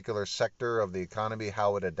 What particular sector of the economy,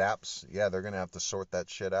 how it adapts, yeah, they're going to have to sort that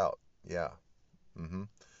shit out. Yeah.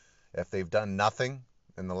 If they've done nothing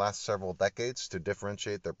in the last several decades to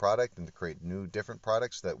differentiate their product and to create new, different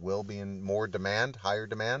products that will be in more demand, higher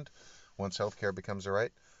demand, once healthcare becomes a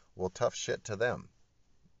right, well, tough shit to them.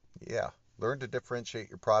 Yeah. Learn to differentiate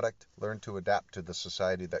your product. Learn to adapt to the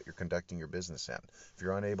society that you're conducting your business in. If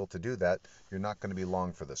you're unable to do that, you're not going to be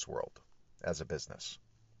long for this world as a business.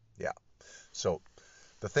 Yeah. So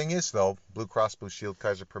the thing is, though, Blue Cross Blue Shield,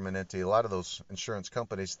 Kaiser Permanente, a lot of those insurance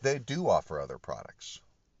companies, they do offer other products.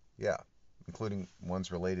 Yeah, including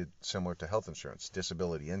ones related similar to health insurance,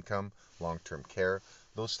 disability income, long-term care.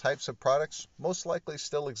 Those types of products most likely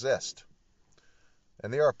still exist.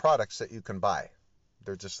 And they are products that you can buy.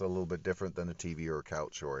 They're just a little bit different than a TV or a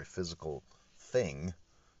couch or a physical thing.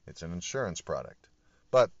 It's an insurance product.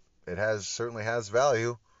 But it certainly has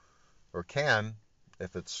value, or can,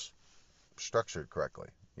 if it's structured correctly.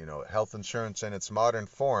 Health insurance in its modern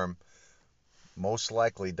form most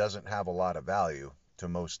likely doesn't have a lot of value to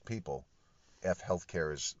most people if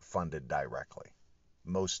healthcare is funded directly.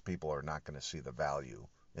 Most people are not going to see the value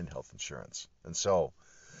in health insurance. And so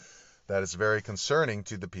that is very concerning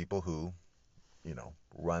to the people who,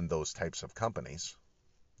 run those types of companies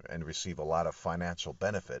and receive a lot of financial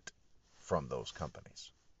benefit from those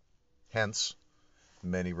companies. Hence,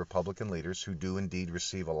 many Republican leaders who do indeed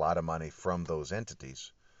receive a lot of money from those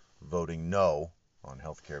entities voting no on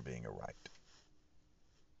healthcare being a right.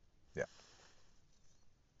 Yeah.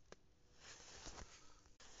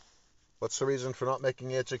 What's the reason for not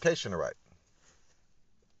making education a right?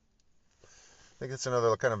 I think it's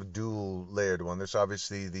another kind of dual layered one. There's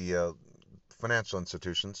obviously the financial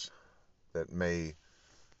institutions that may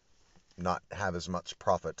not have as much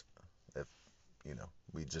profit if,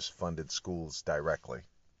 we just funded schools directly.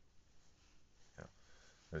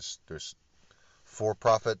 There's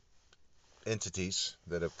for-profit entities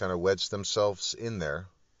that have kind of wedged themselves in there,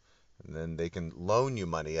 and then they can loan you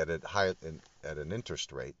money at an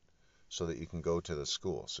interest rate so that you can go to the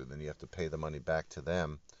school. So then you have to pay the money back to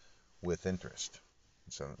them with interest.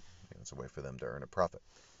 So it's a way for them to earn a profit.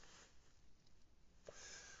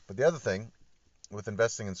 But the other thing with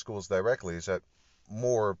investing in schools directly is that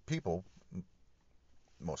more people,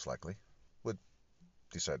 most likely, would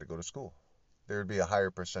decide to go to school. There would be a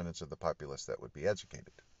higher percentage of the populace that would be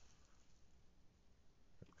educated.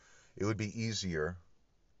 It would be easier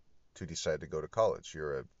to decide to go to college.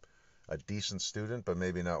 You're a decent student, but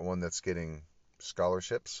maybe not one that's getting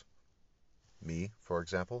scholarships. Me, for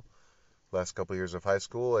example, last couple of years of high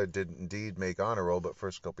school, I did indeed make honor roll, but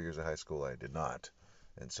first couple of years of high school, I did not.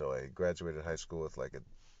 And so I graduated high school with like a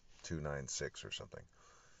 2.96 or something.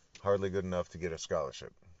 Hardly good enough to get a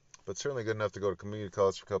scholarship, but certainly good enough to go to community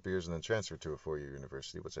college for a couple of years and then transfer to a 4-year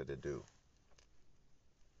university, which I did do.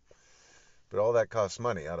 But all that costs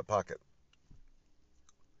money out of pocket.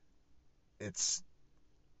 It's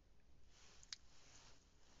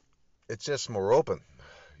just more open.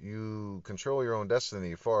 You control your own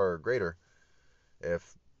destiny far greater if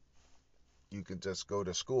you can just go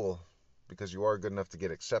to school because you are good enough to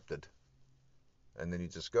get accepted, and then you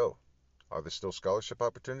just go. Are there still scholarship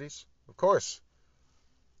opportunities? Of course.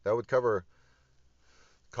 That would cover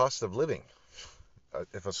cost of living.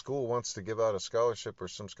 If a school wants to give out a scholarship, or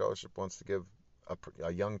some scholarship wants to give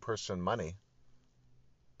a young person money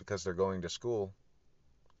because they're going to school,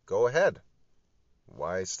 go ahead.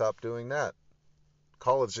 Why stop doing that?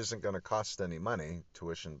 College isn't going to cost any money,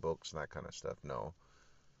 tuition, books, and that kind of stuff, no.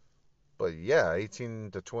 But yeah,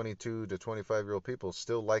 18 to 22 to 25-year-old people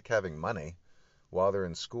still like having money while they're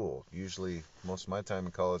in school. Usually, most of my time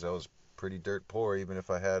in college, I was pretty dirt poor, even if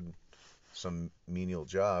I had some menial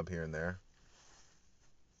job here and there.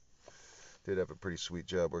 Did have a pretty sweet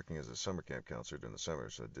job working as a summer camp counselor during the summer,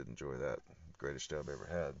 so I did enjoy that. Greatest job I ever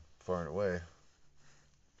had, far and away.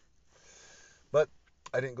 But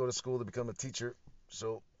I didn't go to school to become a teacher,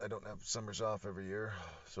 so I don't have summers off every year.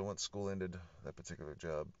 So once school ended, that particular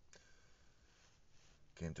job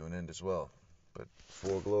came to an end as well. But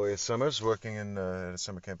 4 glorious summers working at a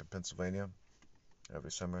summer camp in Pennsylvania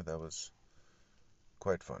every summer. That was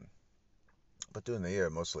quite fun. But during the year,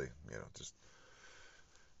 mostly, just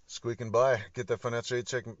squeaking by, get that financial aid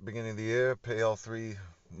check beginning of the year, pay all 3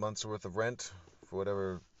 months worth of rent for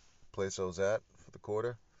whatever place I was at for the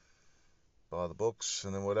quarter, buy the books,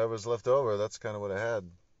 and then whatever's left over, that's kind of what I had.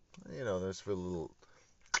 There's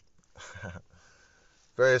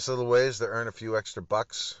various little ways to earn a few extra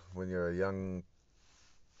bucks when you're a young,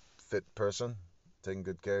 fit person, taking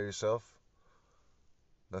good care of yourself.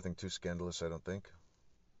 Nothing too scandalous, I don't think.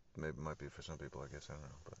 Maybe it might be for some people, I guess, I don't know,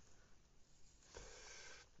 but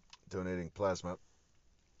donating plasma.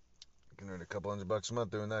 You can earn a couple $100 a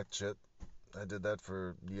month doing that shit. I did that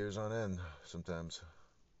for years on end sometimes.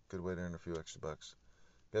 Good way to earn a few extra bucks.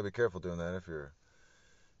 Gotta be careful doing that if you're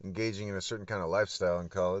engaging in a certain kind of lifestyle in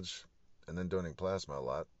college and then donating plasma a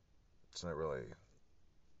lot. It's not really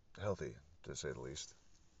healthy, to say the least.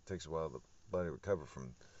 It takes a while for the body to recover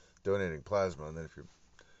from donating plasma, and then if you're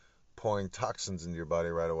pouring toxins into your body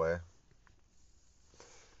right away,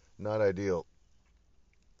 not ideal.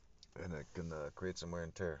 And it can create some wear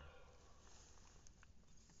and tear.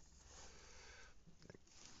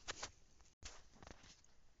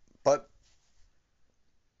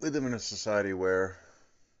 we live in a society where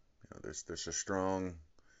there's a strong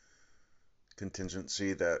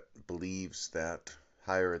contingency that believes that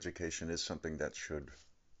higher education is something that should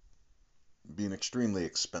be an extremely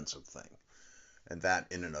expensive thing, and that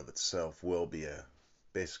in and of itself will be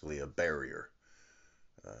basically a barrier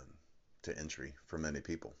uh, to entry for many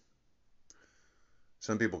people.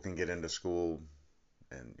 Some people can get into school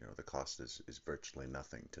and the cost is virtually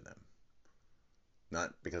nothing to them.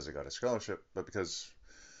 Not because they got a scholarship, but because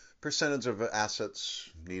percentage of assets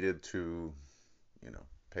needed to,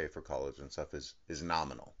 pay for college and stuff is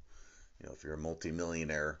nominal. If you're a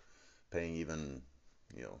multimillionaire paying even,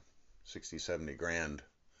 60, 70 grand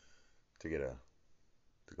to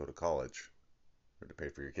go to college or to pay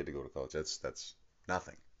for your kid to go to college, that's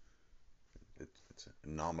nothing. It's a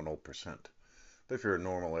nominal percent. But if you're a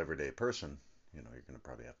normal everyday person, you're going to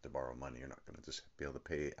probably have to borrow money. You're not going to just be able to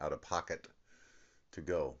pay out of pocket to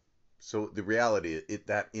go. So the reality,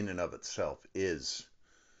 that in and of itself is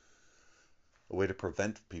a way to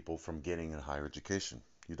prevent people from getting a higher education.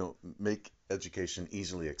 You don't make education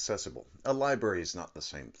easily accessible. A library is not the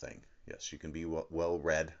same thing. Yes, you can be well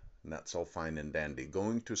read, and that's all fine and dandy.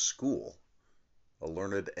 Going to school, a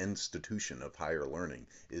learned institution of higher learning,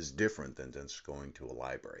 is different than just going to a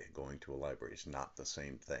library. Going to a library is not the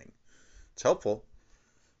same thing. It's helpful.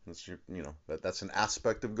 That's an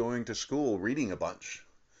aspect of going to school, reading a bunch.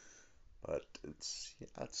 But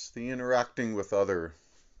it's the interacting with other,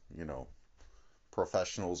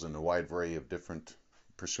 professionals in a wide variety of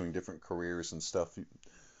pursuing different careers and stuff.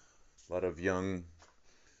 A lot of young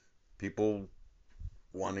people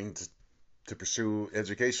wanting to pursue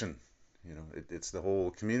education. It's the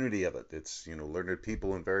whole community of it. It's, learned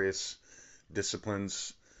people in various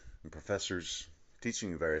disciplines and professors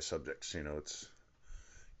teaching various subjects. It's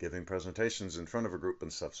giving presentations in front of a group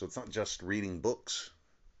and stuff. So it's not just reading books.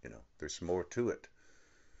 There's more to it.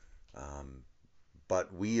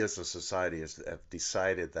 But we as a society have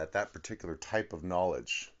decided that particular type of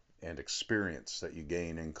knowledge and experience that you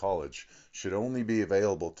gain in college should only be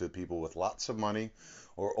available to people with lots of money,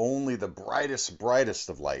 or only the brightest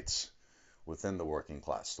of lights within the working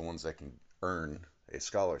class, the ones that can earn a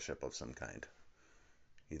scholarship of some kind,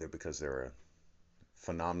 either because they're a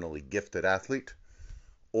phenomenally gifted athlete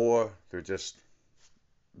or they're just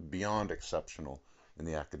beyond exceptional in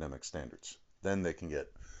the academic standards. Then they can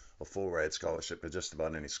get a full ride scholarship at just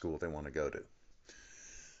about any school they want to go to.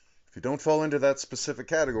 If you don't fall into that specific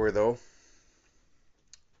category, though,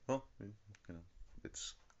 well,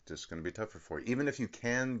 it's just going to be tougher for you. Even if you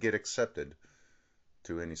can get accepted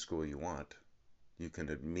to any school you want, you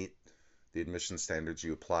can meet the admission standards,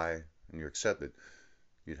 you apply, and you're accepted,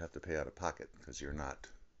 you'd have to pay out of pocket because you're not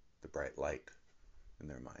the bright light in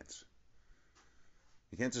their minds.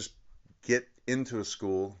 You can't just get into a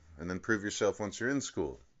school and then prove yourself once you're in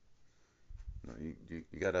school. No, you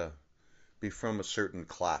gotta be from a certain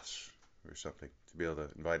class or something to be able to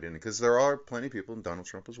invite in. Because there are plenty of people, and Donald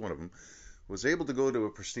Trump was one of them, was able to go to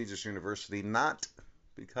a prestigious university not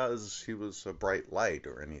because he was a bright light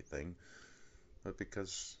or anything, but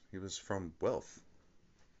because he was from wealth.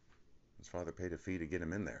 His father paid a fee to get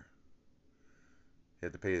him in there. He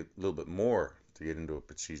had to pay a little bit more to get into a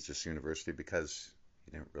prestigious university because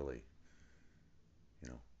he didn't really,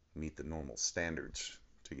 meet the normal standards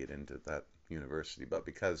to get into that university. But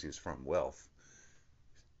because he was from wealth,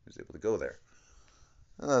 he was able to go there.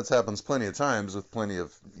 And that happens plenty of times with plenty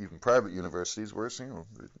of even private universities where,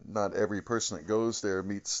 not every person that goes there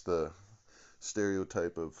meets the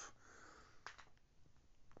stereotype of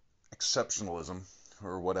exceptionalism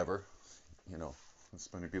or whatever. There's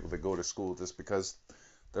plenty of people that go to school just because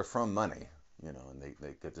they're from money, and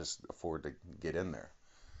they could just afford to get in there.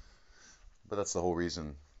 But that's the whole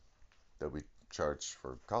reason that we charge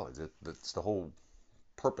for college. That's the whole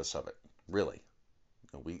purpose of it, really.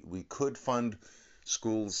 We could fund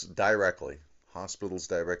schools directly, hospitals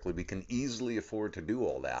directly. We can easily afford to do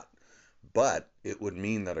all that. But it would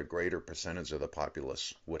mean that a greater percentage of the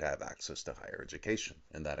populace would have access to higher education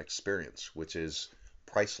and that experience, which is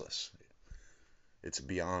priceless. It's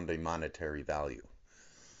beyond a monetary value.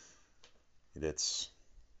 It's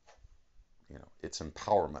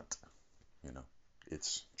empowerment.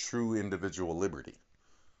 It's true individual liberty,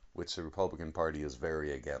 which the Republican Party is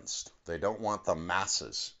very against. They don't want the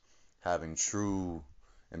masses having true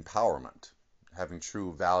empowerment, having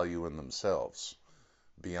true value in themselves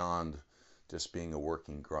beyond just being a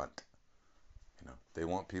working grunt. They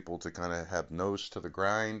want people to kind of have nose to the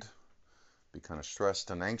grind, be kind of stressed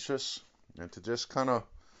and anxious, and to just kind of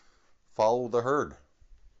follow the herd.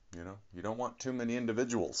 You don't want too many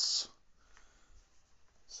individuals.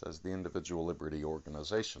 says the Individual Liberty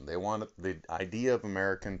Organization. They want the idea of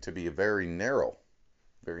American to be a very narrow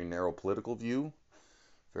political view,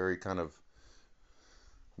 very kind of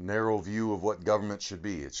narrow view of what government should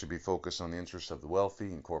be. It should be focused on the interests of the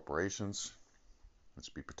wealthy and corporations. It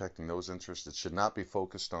should be protecting those interests. It should not be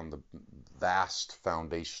focused on the vast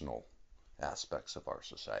foundational aspects of our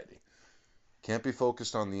society. Can't be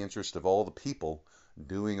focused on the interest of all the people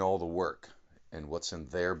doing all the work and what's in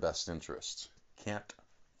their best interests. Can't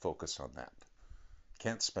focus on that.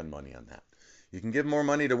 Can't spend money on that. You can give more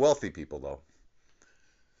money to wealthy people, though.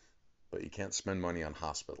 But you can't spend money on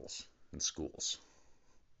hospitals and schools,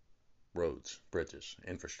 roads, bridges,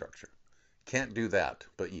 infrastructure. Can't do that,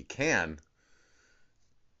 but you can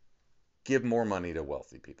give more money to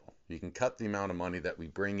wealthy people. You can cut the amount of money that we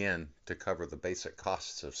bring in to cover the basic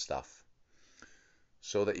costs of stuff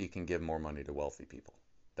so that you can give more money to wealthy people.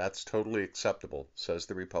 That's totally acceptable, says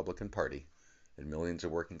the Republican Party, and millions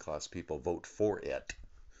of working class people vote for it.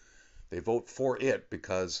 They vote for it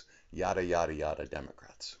because yada, yada, yada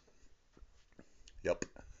Democrats. Yep.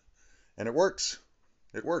 And it works.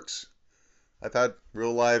 It works. I've had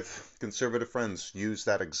real live conservative friends use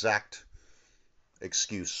that exact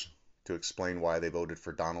excuse to explain why they voted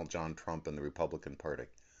for Donald John Trump and the Republican Party.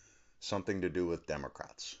 Something to do with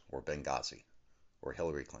Democrats or Benghazi or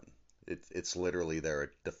Hillary Clinton. It's literally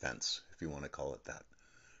their defense, if you want to call it that,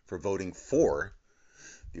 for voting for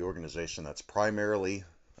the organization that's primarily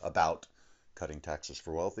about cutting taxes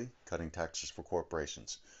for wealthy, cutting taxes for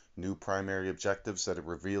corporations. New primary objectives that have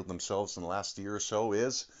revealed themselves in the last year or so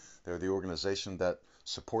is they're the organization that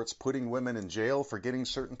supports putting women in jail for getting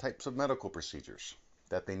certain types of medical procedures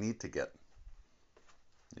that they need to get.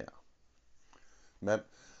 Yeah.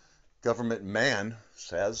 Government man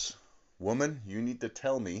says, woman, you need to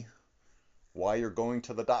tell me why you're going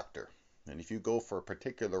to the doctor. And if you go for a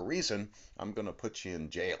particular reason, I'm going to put you in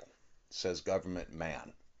jail, says government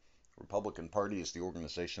man. Republican Party is the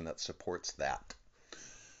organization that supports that.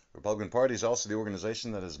 The Republican Party is also the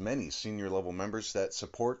organization that has many senior level members that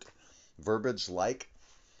support verbiage like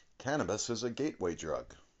cannabis is a gateway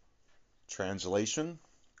drug. Translation,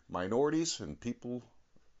 minorities and people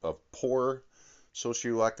of poor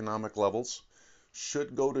socioeconomic levels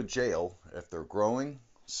should go to jail if they're growing,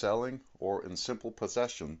 selling, or in simple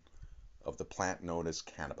possession of the plant known as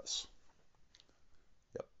cannabis.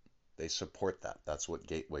 Yep, they support that. That's what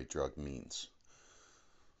gateway drug means.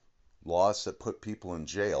 Laws that put people in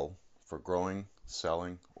jail for growing,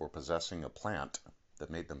 selling, or possessing a plant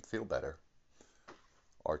that made them feel better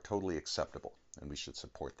are totally acceptable, and we should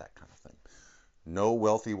support that kind of thing. No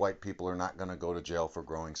wealthy white people are not going to go to jail for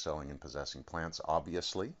growing, selling, and possessing plants,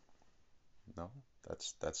 obviously. No,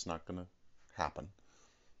 that's not going to happen.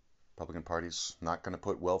 Republican Party's not going to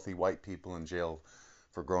put wealthy white people in jail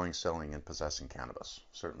for growing, selling, and possessing cannabis.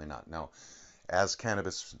 Certainly not. Now, as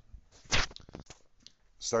cannabis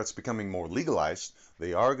starts becoming more legalized,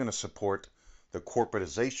 they are going to support the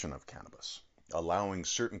corporatization of cannabis, allowing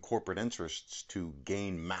certain corporate interests to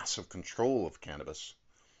gain massive control of cannabis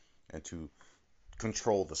and to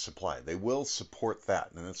control the supply. They will support that,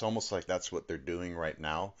 and it's almost like that's what they're doing right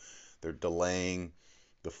now. They're delaying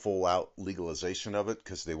the full out legalization of it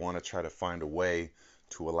because they want to try to find a way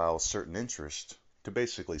to allow certain interests to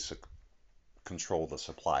basically control the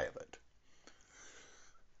supply of it.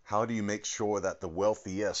 How do you make sure that the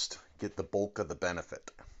wealthiest get the bulk of the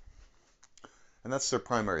benefit? And that's their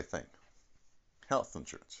primary thing. Health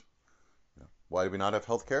insurance. Why do we not have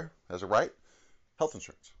health care as a right? Health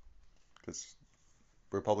insurance. Because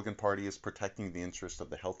the Republican Party is protecting the interest of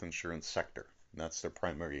the health insurance sector. And that's their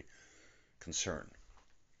primary concern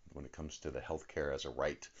when it comes to the health care as a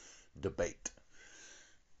right debate.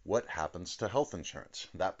 What happens to health insurance?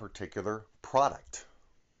 That particular product.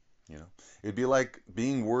 It'd be like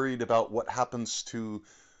being worried about what happens to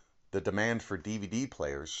the demand for DVD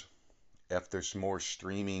players if there's more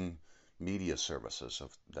streaming media services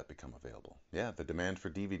that become available. Yeah, the demand for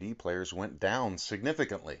DVD players went down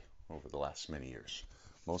significantly over the last many years.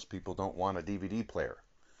 Most people don't want a DVD player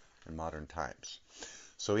in modern times.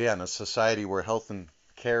 So yeah, in a society where health and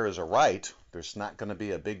care is a right, there's not going to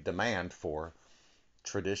be a big demand for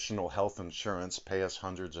traditional health insurance. Pay us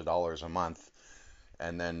hundreds of dollars a month,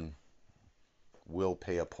 and then we'll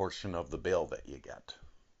pay a portion of the bill that you get.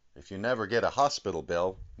 If you never get a hospital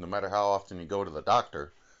bill, no matter how often you go to the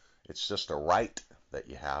doctor, it's just a right that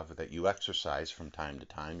you have, that you exercise from time to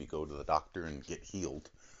time. You go to the doctor and get healed.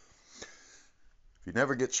 If you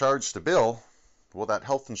never get charged a bill, well, that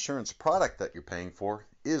health insurance product that you're paying for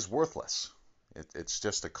is worthless. It's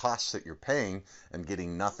just a cost that you're paying and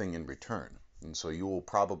getting nothing in return. And so you will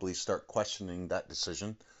probably start questioning that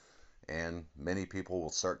decision and many people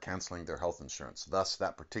will start canceling their health insurance. Thus,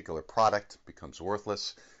 that particular product becomes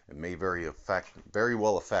worthless and may very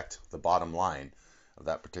well affect the bottom line of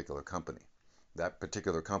that particular company. That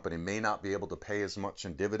particular company may not be able to pay as much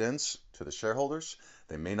in dividends to the shareholders.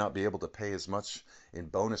 They may not be able to pay as much in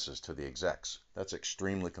bonuses to the execs. That's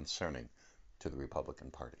extremely concerning to the Republican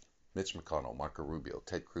Party. Mitch McConnell, Marco Rubio,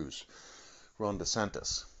 Ted Cruz, Ron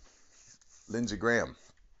DeSantis, Lindsey Graham,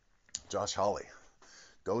 Josh Hawley,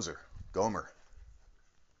 Gomer,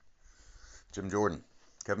 Jim Jordan,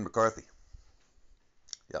 Kevin McCarthy.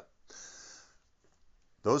 Yep.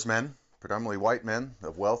 Those men, predominantly white men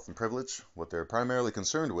of wealth and privilege, what they're primarily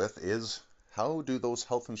concerned with is how do those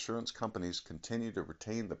health insurance companies continue to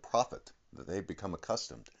retain the profit that they've become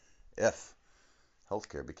accustomed if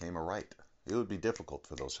healthcare became a right? It would be difficult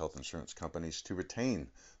for those health insurance companies to retain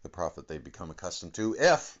the profit they've become accustomed to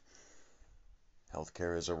if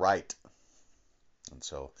healthcare is a right. And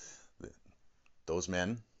so those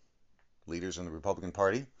men, leaders in the Republican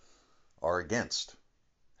Party, are against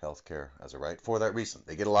healthcare as a right for that reason.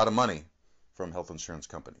 They get a lot of money from health insurance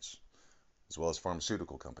companies, as well as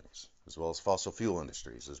pharmaceutical companies, as well as fossil fuel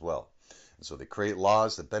industries as well. And so they create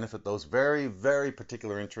laws that benefit those very, very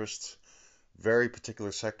particular interests, very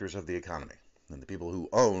particular sectors of the economy. And the people who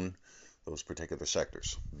own those particular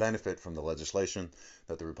sectors benefit from the legislation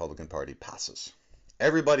that the Republican Party passes.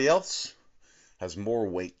 Everybody else has more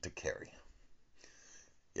weight to carry.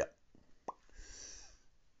 Yep.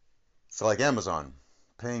 So like Amazon,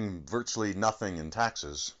 paying virtually nothing in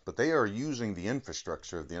taxes, but they are using the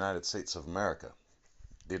infrastructure of the United States of America.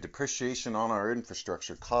 The depreciation on our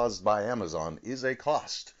infrastructure caused by Amazon is a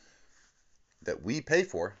cost that we pay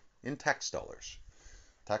for in tax dollars.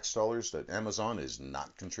 Tax dollars that Amazon is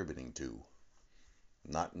not contributing to.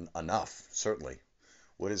 Not enough, certainly.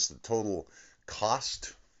 What is the total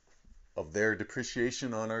cost of their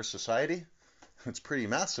depreciation on our society? It's pretty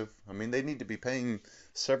massive. I mean, they need to be paying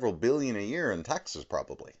several billion a year in taxes,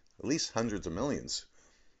 probably. At least hundreds of millions.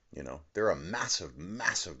 You know, they're a massive,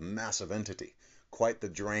 massive, massive entity. Quite the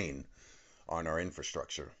drain on our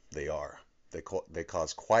infrastructure. They are. They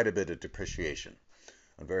cause quite a bit of depreciation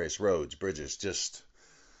on various roads, bridges, just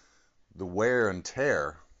the wear and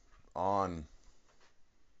tear on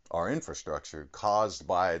our infrastructure caused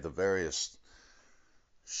by the various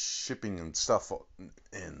shipping and stuff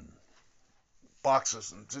in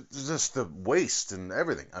boxes and just the waste and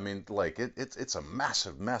everything. I mean, like it's a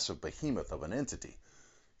massive, massive behemoth of an entity,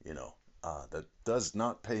 you know, that does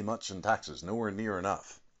not pay much in taxes, nowhere near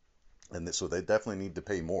enough. And so they definitely need to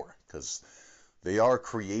pay more because they are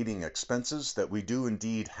creating expenses that we do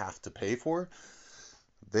indeed have to pay for.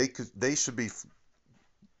 They should be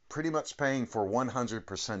pretty much paying for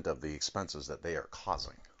 100% of the expenses that they are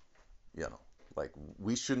causing. You know, like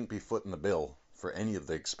we shouldn't be footing the bill for any of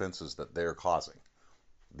the expenses that they're causing.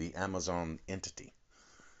 The Amazon entity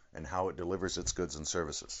and how it delivers its goods and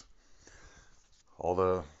services. All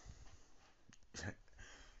the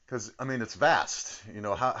because I mean it's vast. You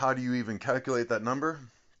know, how do you even calculate that number?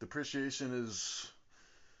 Depreciation is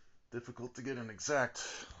difficult to get an exact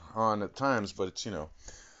on at times, but it's, you know,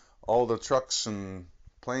 all the trucks and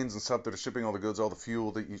planes and stuff that are shipping all the goods, all the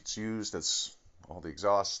fuel that it's used, that's all the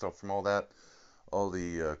exhaust stuff from all that, all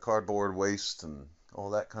the cardboard waste and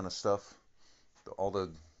all that kind of stuff, all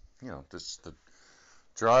the, you know, just the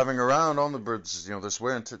driving around on the bridges, you know, this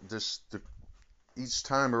wear and each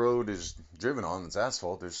time a road is driven on, it's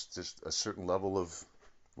asphalt, there's just a certain level of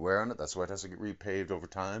wear on it. That's why it has to get repaved over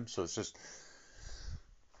time. So it's just,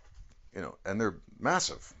 you know, and they're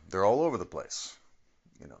massive. They're all over the place,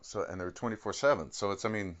 you know, so, and they're 24/7. So it's, I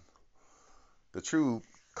mean, the true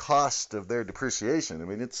cost of their depreciation, I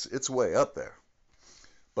mean, it's way up there.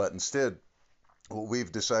 But instead, what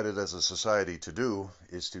we've decided as a society to do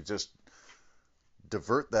is to just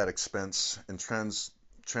divert that expense and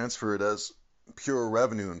transfer it as pure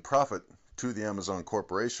revenue and profit to the Amazon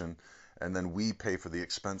Corporation, and then we pay for the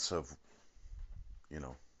expense of, you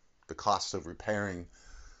know, the cost of repairing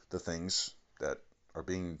the things that are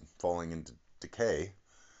falling into decay.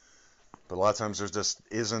 But a lot of times there just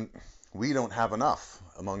isn't, we don't have enough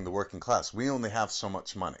among the working class. We only have so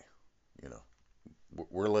much money, you know.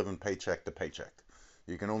 We're living paycheck to paycheck.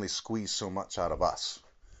 You can only squeeze so much out of us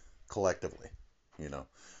collectively, you know.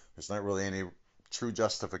 There's not really any true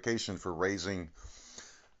justification for raising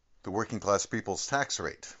the working class people's tax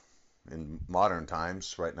rate in modern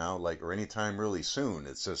times right now, like, or any time really soon.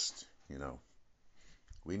 It's just, you know,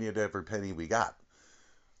 we need every penny we got.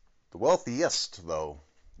 The wealthiest, though,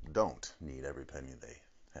 don't need every penny they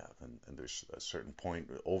have. And there's a certain point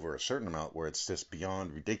over a certain amount where it's just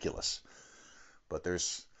beyond ridiculous. But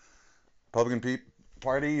there's Republican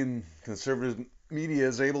party and conservative media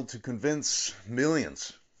is able to convince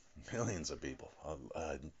millions of people.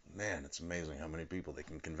 Man, it's amazing how many people they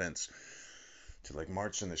can convince to like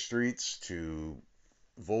march in the streets, to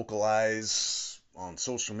vocalize on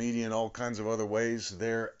social media and all kinds of other ways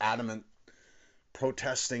their adamant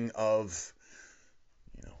protesting of,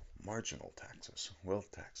 marginal taxes,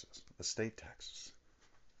 wealth taxes, estate taxes,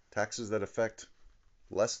 taxes that affect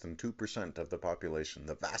less than 2% of the population.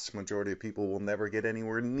 The vast majority of people will never get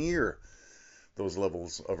anywhere near those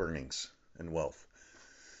levels of earnings and wealth.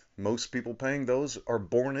 Most people paying those are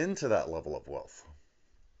born into that level of wealth.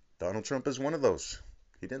 Donald Trump is one of those.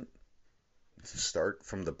 He didn't start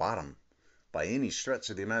from the bottom by any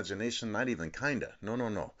stretch of the imagination, not even kinda. No, no,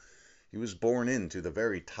 no. He was born into the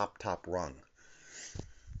very top rung.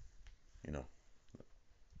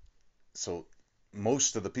 So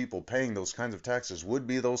most of the people paying those kinds of taxes would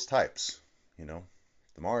be those types. The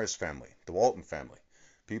Morris family, the Walton family,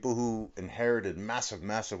 people who inherited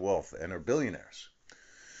massive wealth and are billionaires.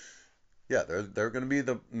 Yeah, they're going to be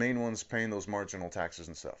the main ones paying those marginal taxes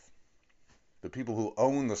and stuff. The people who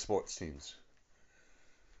own the sports teams.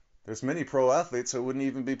 There's many pro athletes that wouldn't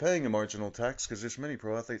even be paying a marginal tax because there's many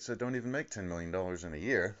pro athletes that don't even make $10 million in a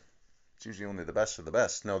year. It's usually only the best of the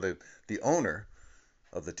best. Now, the owner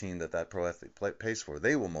of the team that pro athlete pays for,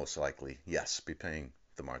 they will most likely, yes, be paying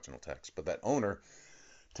the marginal tax. But that owner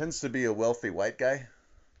tends to be a wealthy white guy.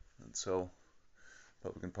 And so the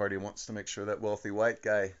Republican Party wants to make sure that wealthy white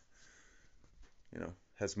guy,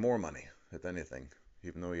 has more money, if anything,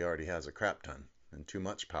 even though he already has a crap ton and too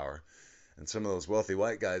much power. And some of those wealthy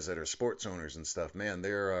white guys that are sports owners and stuff, man,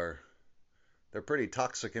 they're pretty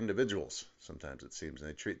toxic individuals sometimes, it seems. And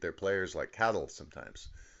they treat their players like cattle sometimes,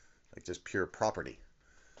 like just pure property.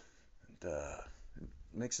 And it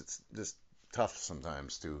makes it just tough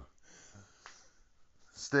sometimes to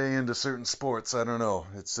stay into certain sports. I don't know.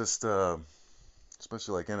 It's just,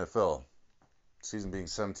 especially like NFL. Season being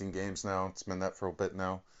 17 games now. It's been that for a bit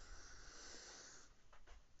now.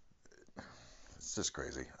 It's just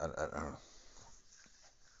crazy. I don't know.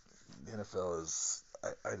 The NFL is,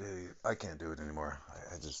 I can't do it anymore.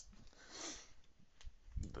 I just,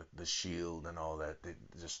 the shield and all that,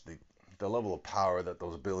 the level of power that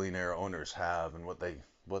those billionaire owners have and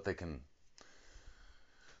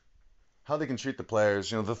how they can treat the players.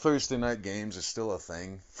 The Thursday night games is still a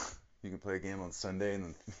thing. You can play a game on Sunday and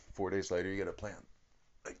then 4 days later you get a plan.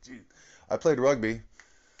 Like, gee, I played rugby,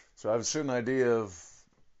 so I have a certain idea of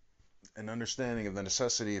an understanding of the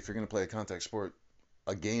necessity, if you're going to play a contact sport,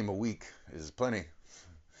 a game a week is plenty.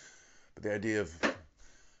 But the idea of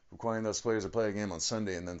requiring those players to play a game on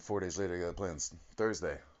Sunday and then 4 days later you got to play on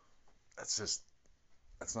Thursday, that's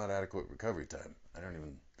not adequate recovery time.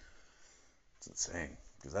 It's insane.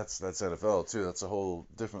 Because that's NFL too. That's a whole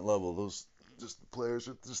different level. Those just the players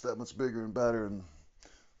are just that much bigger and better and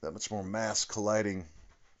that much more mass colliding.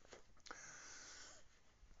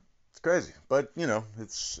 It's crazy, but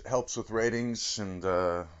it helps with ratings and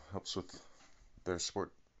helps with their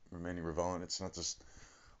sport remaining relevant. It's not just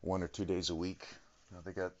 1 or 2 days a week.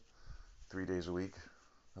 They got 3 days a week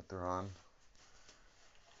that they're on.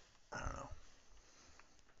 I don't know.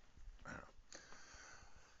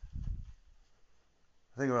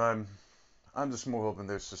 I think I'm just more hoping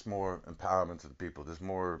there's just more empowerment to the people. There's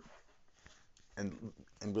more and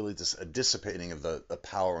really just a dissipating of the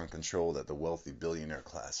power and control that the wealthy billionaire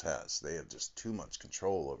class has. They have just too much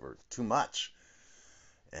control over too much.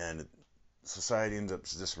 And society ends up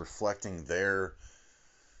just reflecting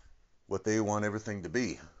what they want everything to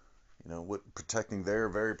be. Protecting their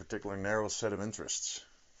very particular narrow set of interests.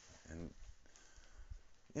 And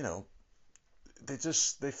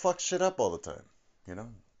they fuck shit up all the time.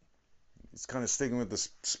 It's kind of sticking with the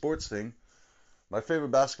sports thing. My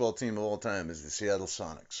favorite basketball team of all time is the Seattle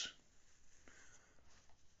Sonics.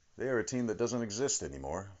 They are a team that doesn't exist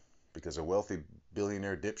anymore because a wealthy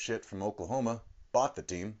billionaire dipshit from Oklahoma bought the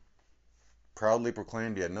team, proudly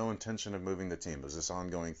proclaimed he had no intention of moving the team. It was this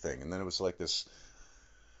ongoing thing. And then it was like this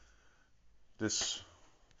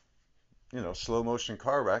slow motion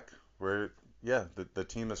car wreck where, the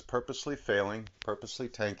team is purposely failing, purposely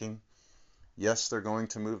tanking. Yes, they're going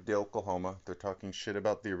to move to Oklahoma. They're talking shit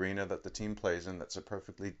about the arena that the team plays in. That's a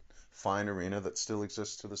perfectly fine arena that still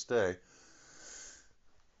exists to this day.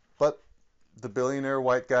 But the billionaire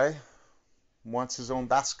white guy wants his own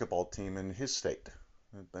basketball team in his state.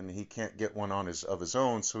 And he can't get one of his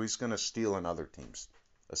own, so he's going to steal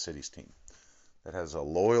a city's team that has a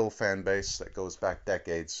loyal fan base that goes back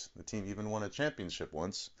decades. The team even won a championship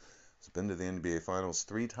once. It's been to the NBA Finals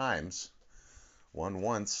 3 times. Won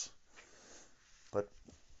once. But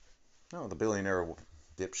no, the billionaire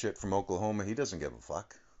dipshit from Oklahoma, he doesn't give a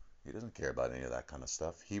fuck. He doesn't care about any of that kind of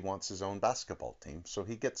stuff. He wants his own basketball team, so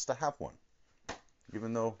he gets to have one,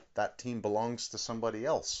 even though that team belongs to somebody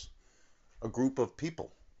else, a group of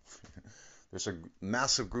people. There's a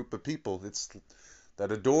massive group of people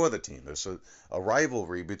that adore the team. There's a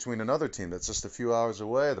rivalry between another team that's just a few hours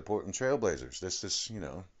away, the Portland Trailblazers. There's this,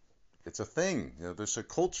 it's a thing. There's a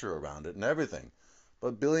culture around it and everything.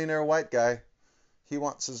 But billionaire white guy, he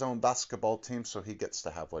wants his own basketball team, so he gets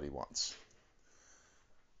to have what he wants.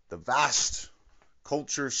 The vast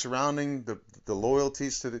culture surrounding the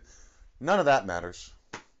loyalties to none of that matters.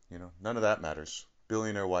 None of that matters.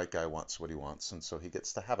 Billionaire white guy wants what he wants, and so he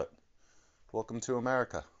gets to have it. Welcome to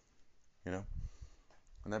America. And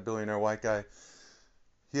that billionaire white guy,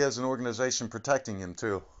 he has an organization protecting him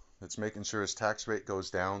too. It's making sure his tax rate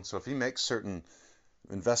goes down. So if he makes certain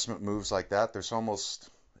investment moves like that, there's almost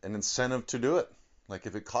an incentive to do it. Like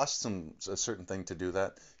if it costs him a certain thing to do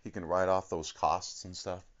that, he can write off those costs and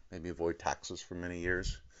stuff. Maybe avoid taxes for many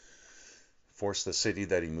years. Force the city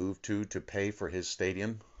that he moved to pay for his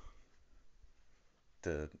stadium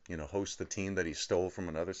to, host the team that he stole from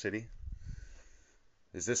another city.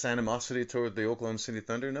 Is this animosity toward the Oklahoma City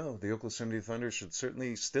Thunder? No, the Oklahoma City Thunder should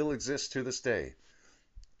certainly still exist to this day,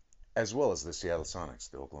 as well as the Seattle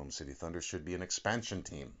Sonics. The Oklahoma City Thunder should be an expansion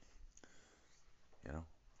team.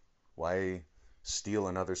 Why steal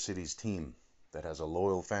another city's team that has a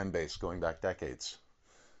loyal fan base going back decades?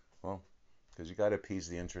 Well, because you got to appease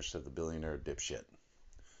the interest of the billionaire dipshit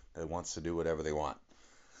that wants to do whatever they want.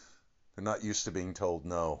 They're not used to being told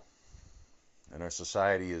no, and our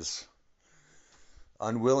society is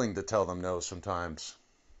unwilling to tell them no sometimes,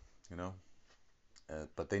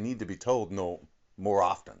 but they need to be told no more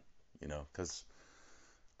often, because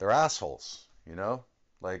they're assholes,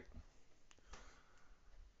 like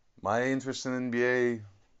my interest in NBA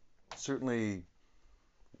certainly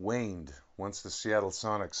waned once the Seattle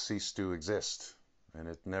Sonics ceased to exist, and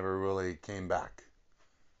it never really came back.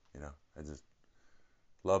 I just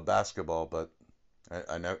love basketball, but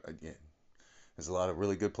I never. There's a lot of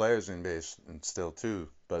really good players in base and still too,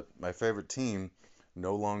 but my favorite team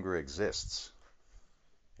no longer exists.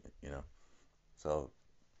 So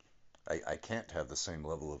I can't have the same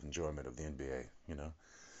level of enjoyment of the NBA.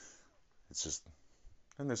 It's just,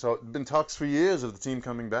 and there's been talks for years of the team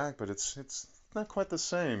coming back, but it's not quite the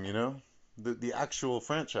same. The actual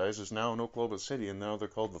franchise is now in Oklahoma City, and now they're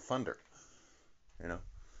called the Thunder.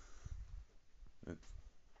 The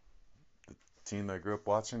team I grew up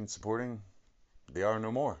watching and supporting, they are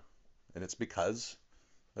no more. And it's because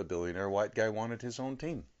a billionaire white guy wanted his own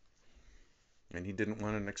team. And he didn't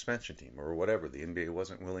want an expansion team or whatever. The NBA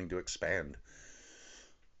wasn't willing to expand.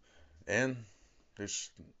 And there's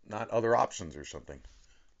not other options or something.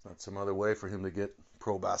 Not some other way for him to get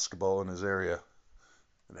pro basketball in his area.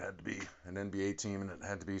 It had to be an NBA team, and it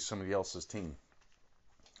had to be somebody else's team.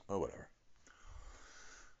 Well, whatever.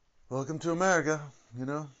 Welcome to America,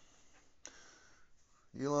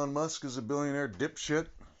 Elon Musk is a billionaire dipshit.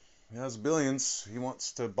 He has billions. He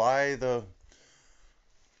wants to buy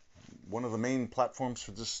one of the main platforms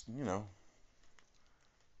for just,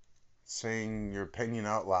 saying your opinion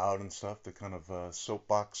out loud and stuff, the kind of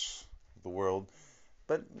soapbox of the world.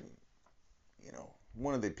 But,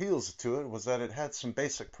 one of the appeals to it was that it had some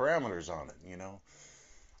basic parameters on it, It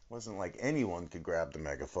wasn't like anyone could grab the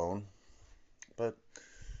megaphone. But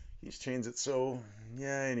he's changed it so,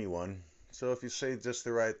 yeah, anyone. So if you say just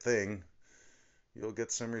the right thing, you'll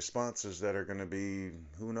get some responses that are going to be,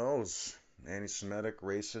 who knows, anti-Semitic,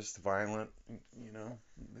 racist, violent,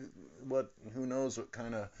 who knows what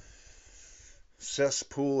kind of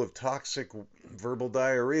cesspool of toxic verbal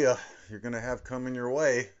diarrhea you're going to have coming your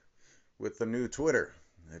way with the new Twitter.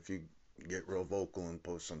 If you get real vocal and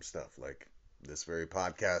post some stuff like this very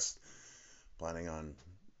podcast, planning on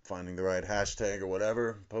finding the right hashtag or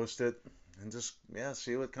whatever, post it, and just,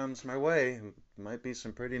 see what comes my way. It might be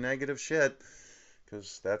some pretty negative shit,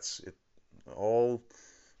 because that's it. All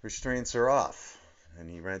restraints are off. And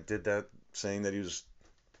he did that saying that he was,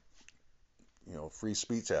 free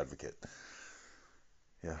speech advocate.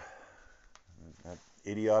 Yeah. That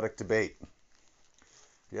idiotic debate.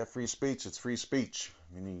 If you have free speech, it's free speech.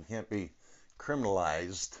 You can't be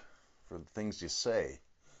criminalized for the things you say.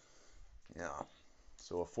 Yeah.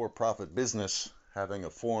 So a for-profit business having a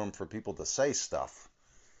forum for people to say stuff,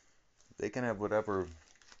 they can have whatever,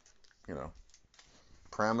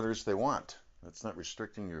 parameters they want. That's not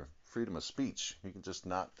restricting your freedom of speech. You can just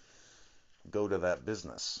not go to that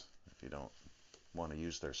business if you don't want to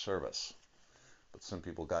use their service. But some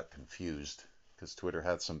people got confused because Twitter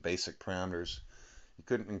had some basic parameters. You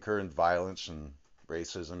couldn't encourage violence and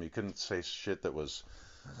racism. You couldn't say shit that was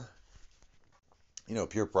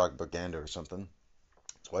pure propaganda or something.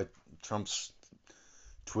 That's why Trump's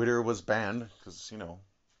Twitter was banned, because,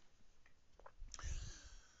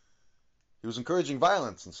 he was encouraging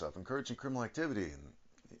violence and stuff, encouraging criminal activity.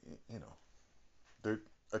 And,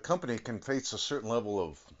 a company can face a certain level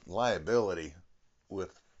of liability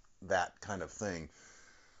with that kind of thing.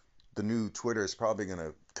 The new Twitter is probably going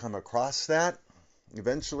to come across that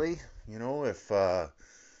eventually. If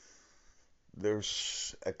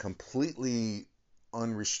there's a completely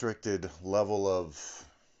unrestricted level of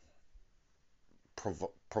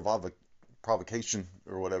provocation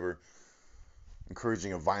or whatever,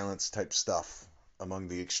 encouraging of violence type stuff among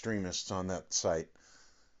the extremists on that site,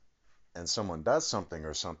 and someone does something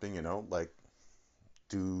or something, like,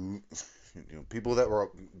 do people that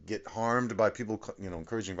get harmed by people,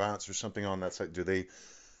 encouraging violence or something on that site, do they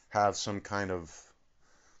have some kind of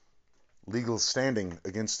legal standing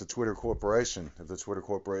against the Twitter corporation if the Twitter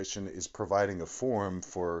corporation is providing a forum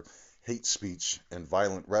for hate speech and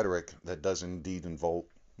violent rhetoric that does indeed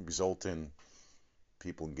result in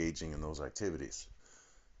people engaging in those activities?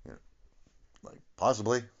 Like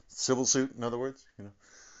possibly civil suit, in other words.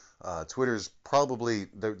 Twitter's probably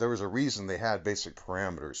there was a reason they had basic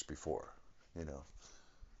parameters before.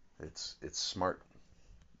 It's smart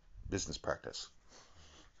business practice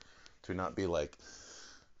to not be like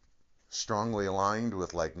strongly aligned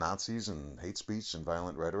with like Nazis and hate speech and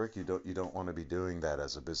violent rhetoric. You don't want to be doing that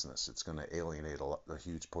as a business. It's going to alienate a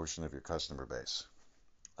huge portion of your customer base.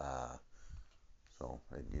 So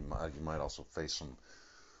you might also face some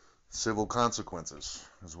civil consequences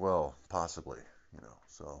as well, possibly.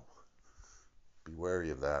 So be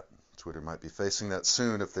wary of that. Twitter might be facing that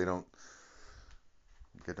soon if they don't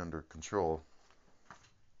get under control.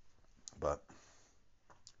 But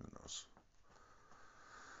who knows?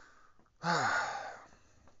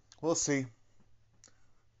 We'll see.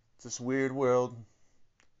 It's this weird world.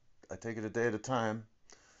 I take it a day at a time.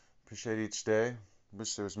 Appreciate each day.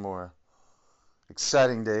 Wish there was more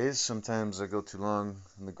exciting days. Sometimes I go too long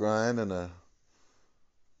in the grind, and my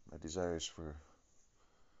desires for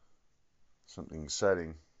something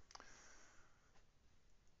exciting,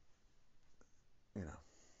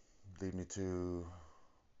 lead me to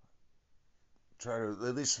try to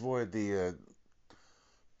at least avoid the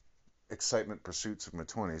excitement pursuits of my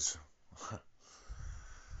 20s.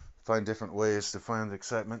 Find different ways to find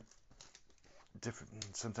excitement.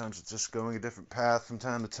 Sometimes it's just going a different path from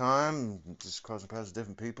time to time, just crossing paths with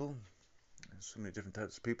different people. There's so many different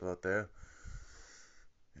types of people out there.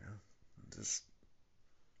 Just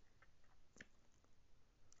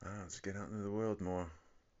just get out into the world more.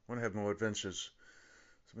 Want to have more adventures.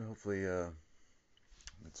 So hopefully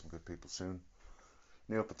meet some good people soon.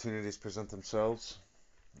 New opportunities present themselves.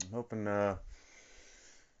 I'm hoping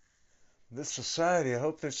this society, I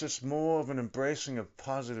hope there's just more of an embracing of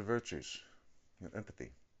positive virtues. Empathy.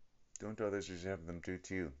 Do unto others as you have them do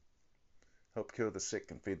to you. Help cure the sick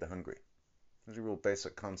and feed the hungry. Those are real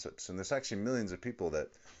basic concepts. And there's actually millions of people that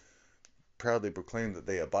proudly proclaim that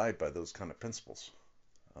they abide by those kind of principles.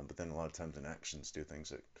 But then a lot of times in actions do things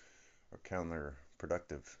that are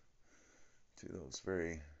counterproductive to those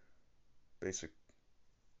very basic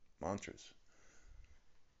mantras.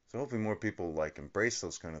 So hopefully more people like embrace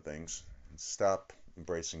those kind of things and stop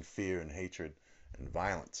embracing fear and hatred and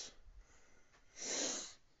violence.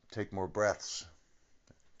 Take more breaths.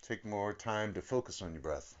 Take more time to focus on your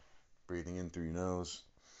breath. Breathing in through your nose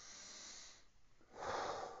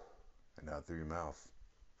and out through your mouth.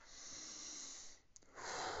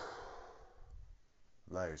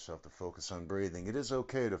 Allow yourself to focus on breathing. It is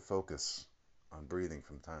okay to focus on breathing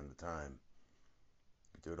from time to time.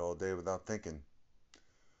 You do it all day without thinking.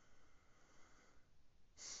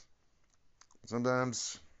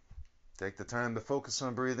 Sometimes take the time to focus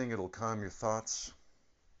on breathing. It'll calm your thoughts,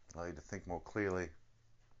 allow you to think more clearly.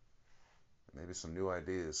 Maybe some new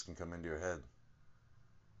ideas can come into your head.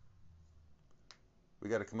 We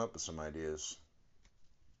got to come up with some ideas.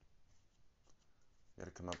 We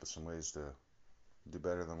got to come up with some ways to do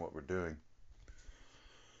better than what we're doing.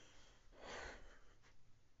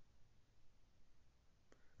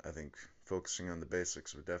 I think focusing on the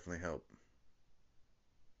basics would definitely help.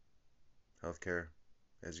 Healthcare,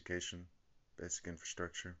 education, basic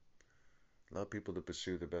infrastructure. Allow people to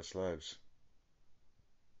pursue their best lives.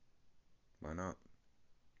 Why not?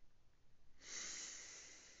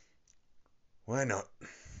 Why not?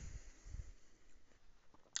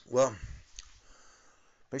 Well,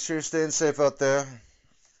 make sure you're staying safe out there.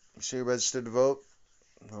 Make sure you're registered to vote.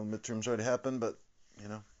 Well, midterms already happened, but,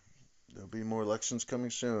 there'll be more elections coming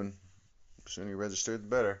soon. The sooner you're registered, the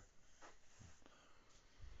better.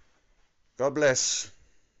 God bless.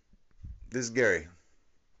 This is Gary.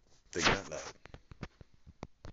 Thinking out loud.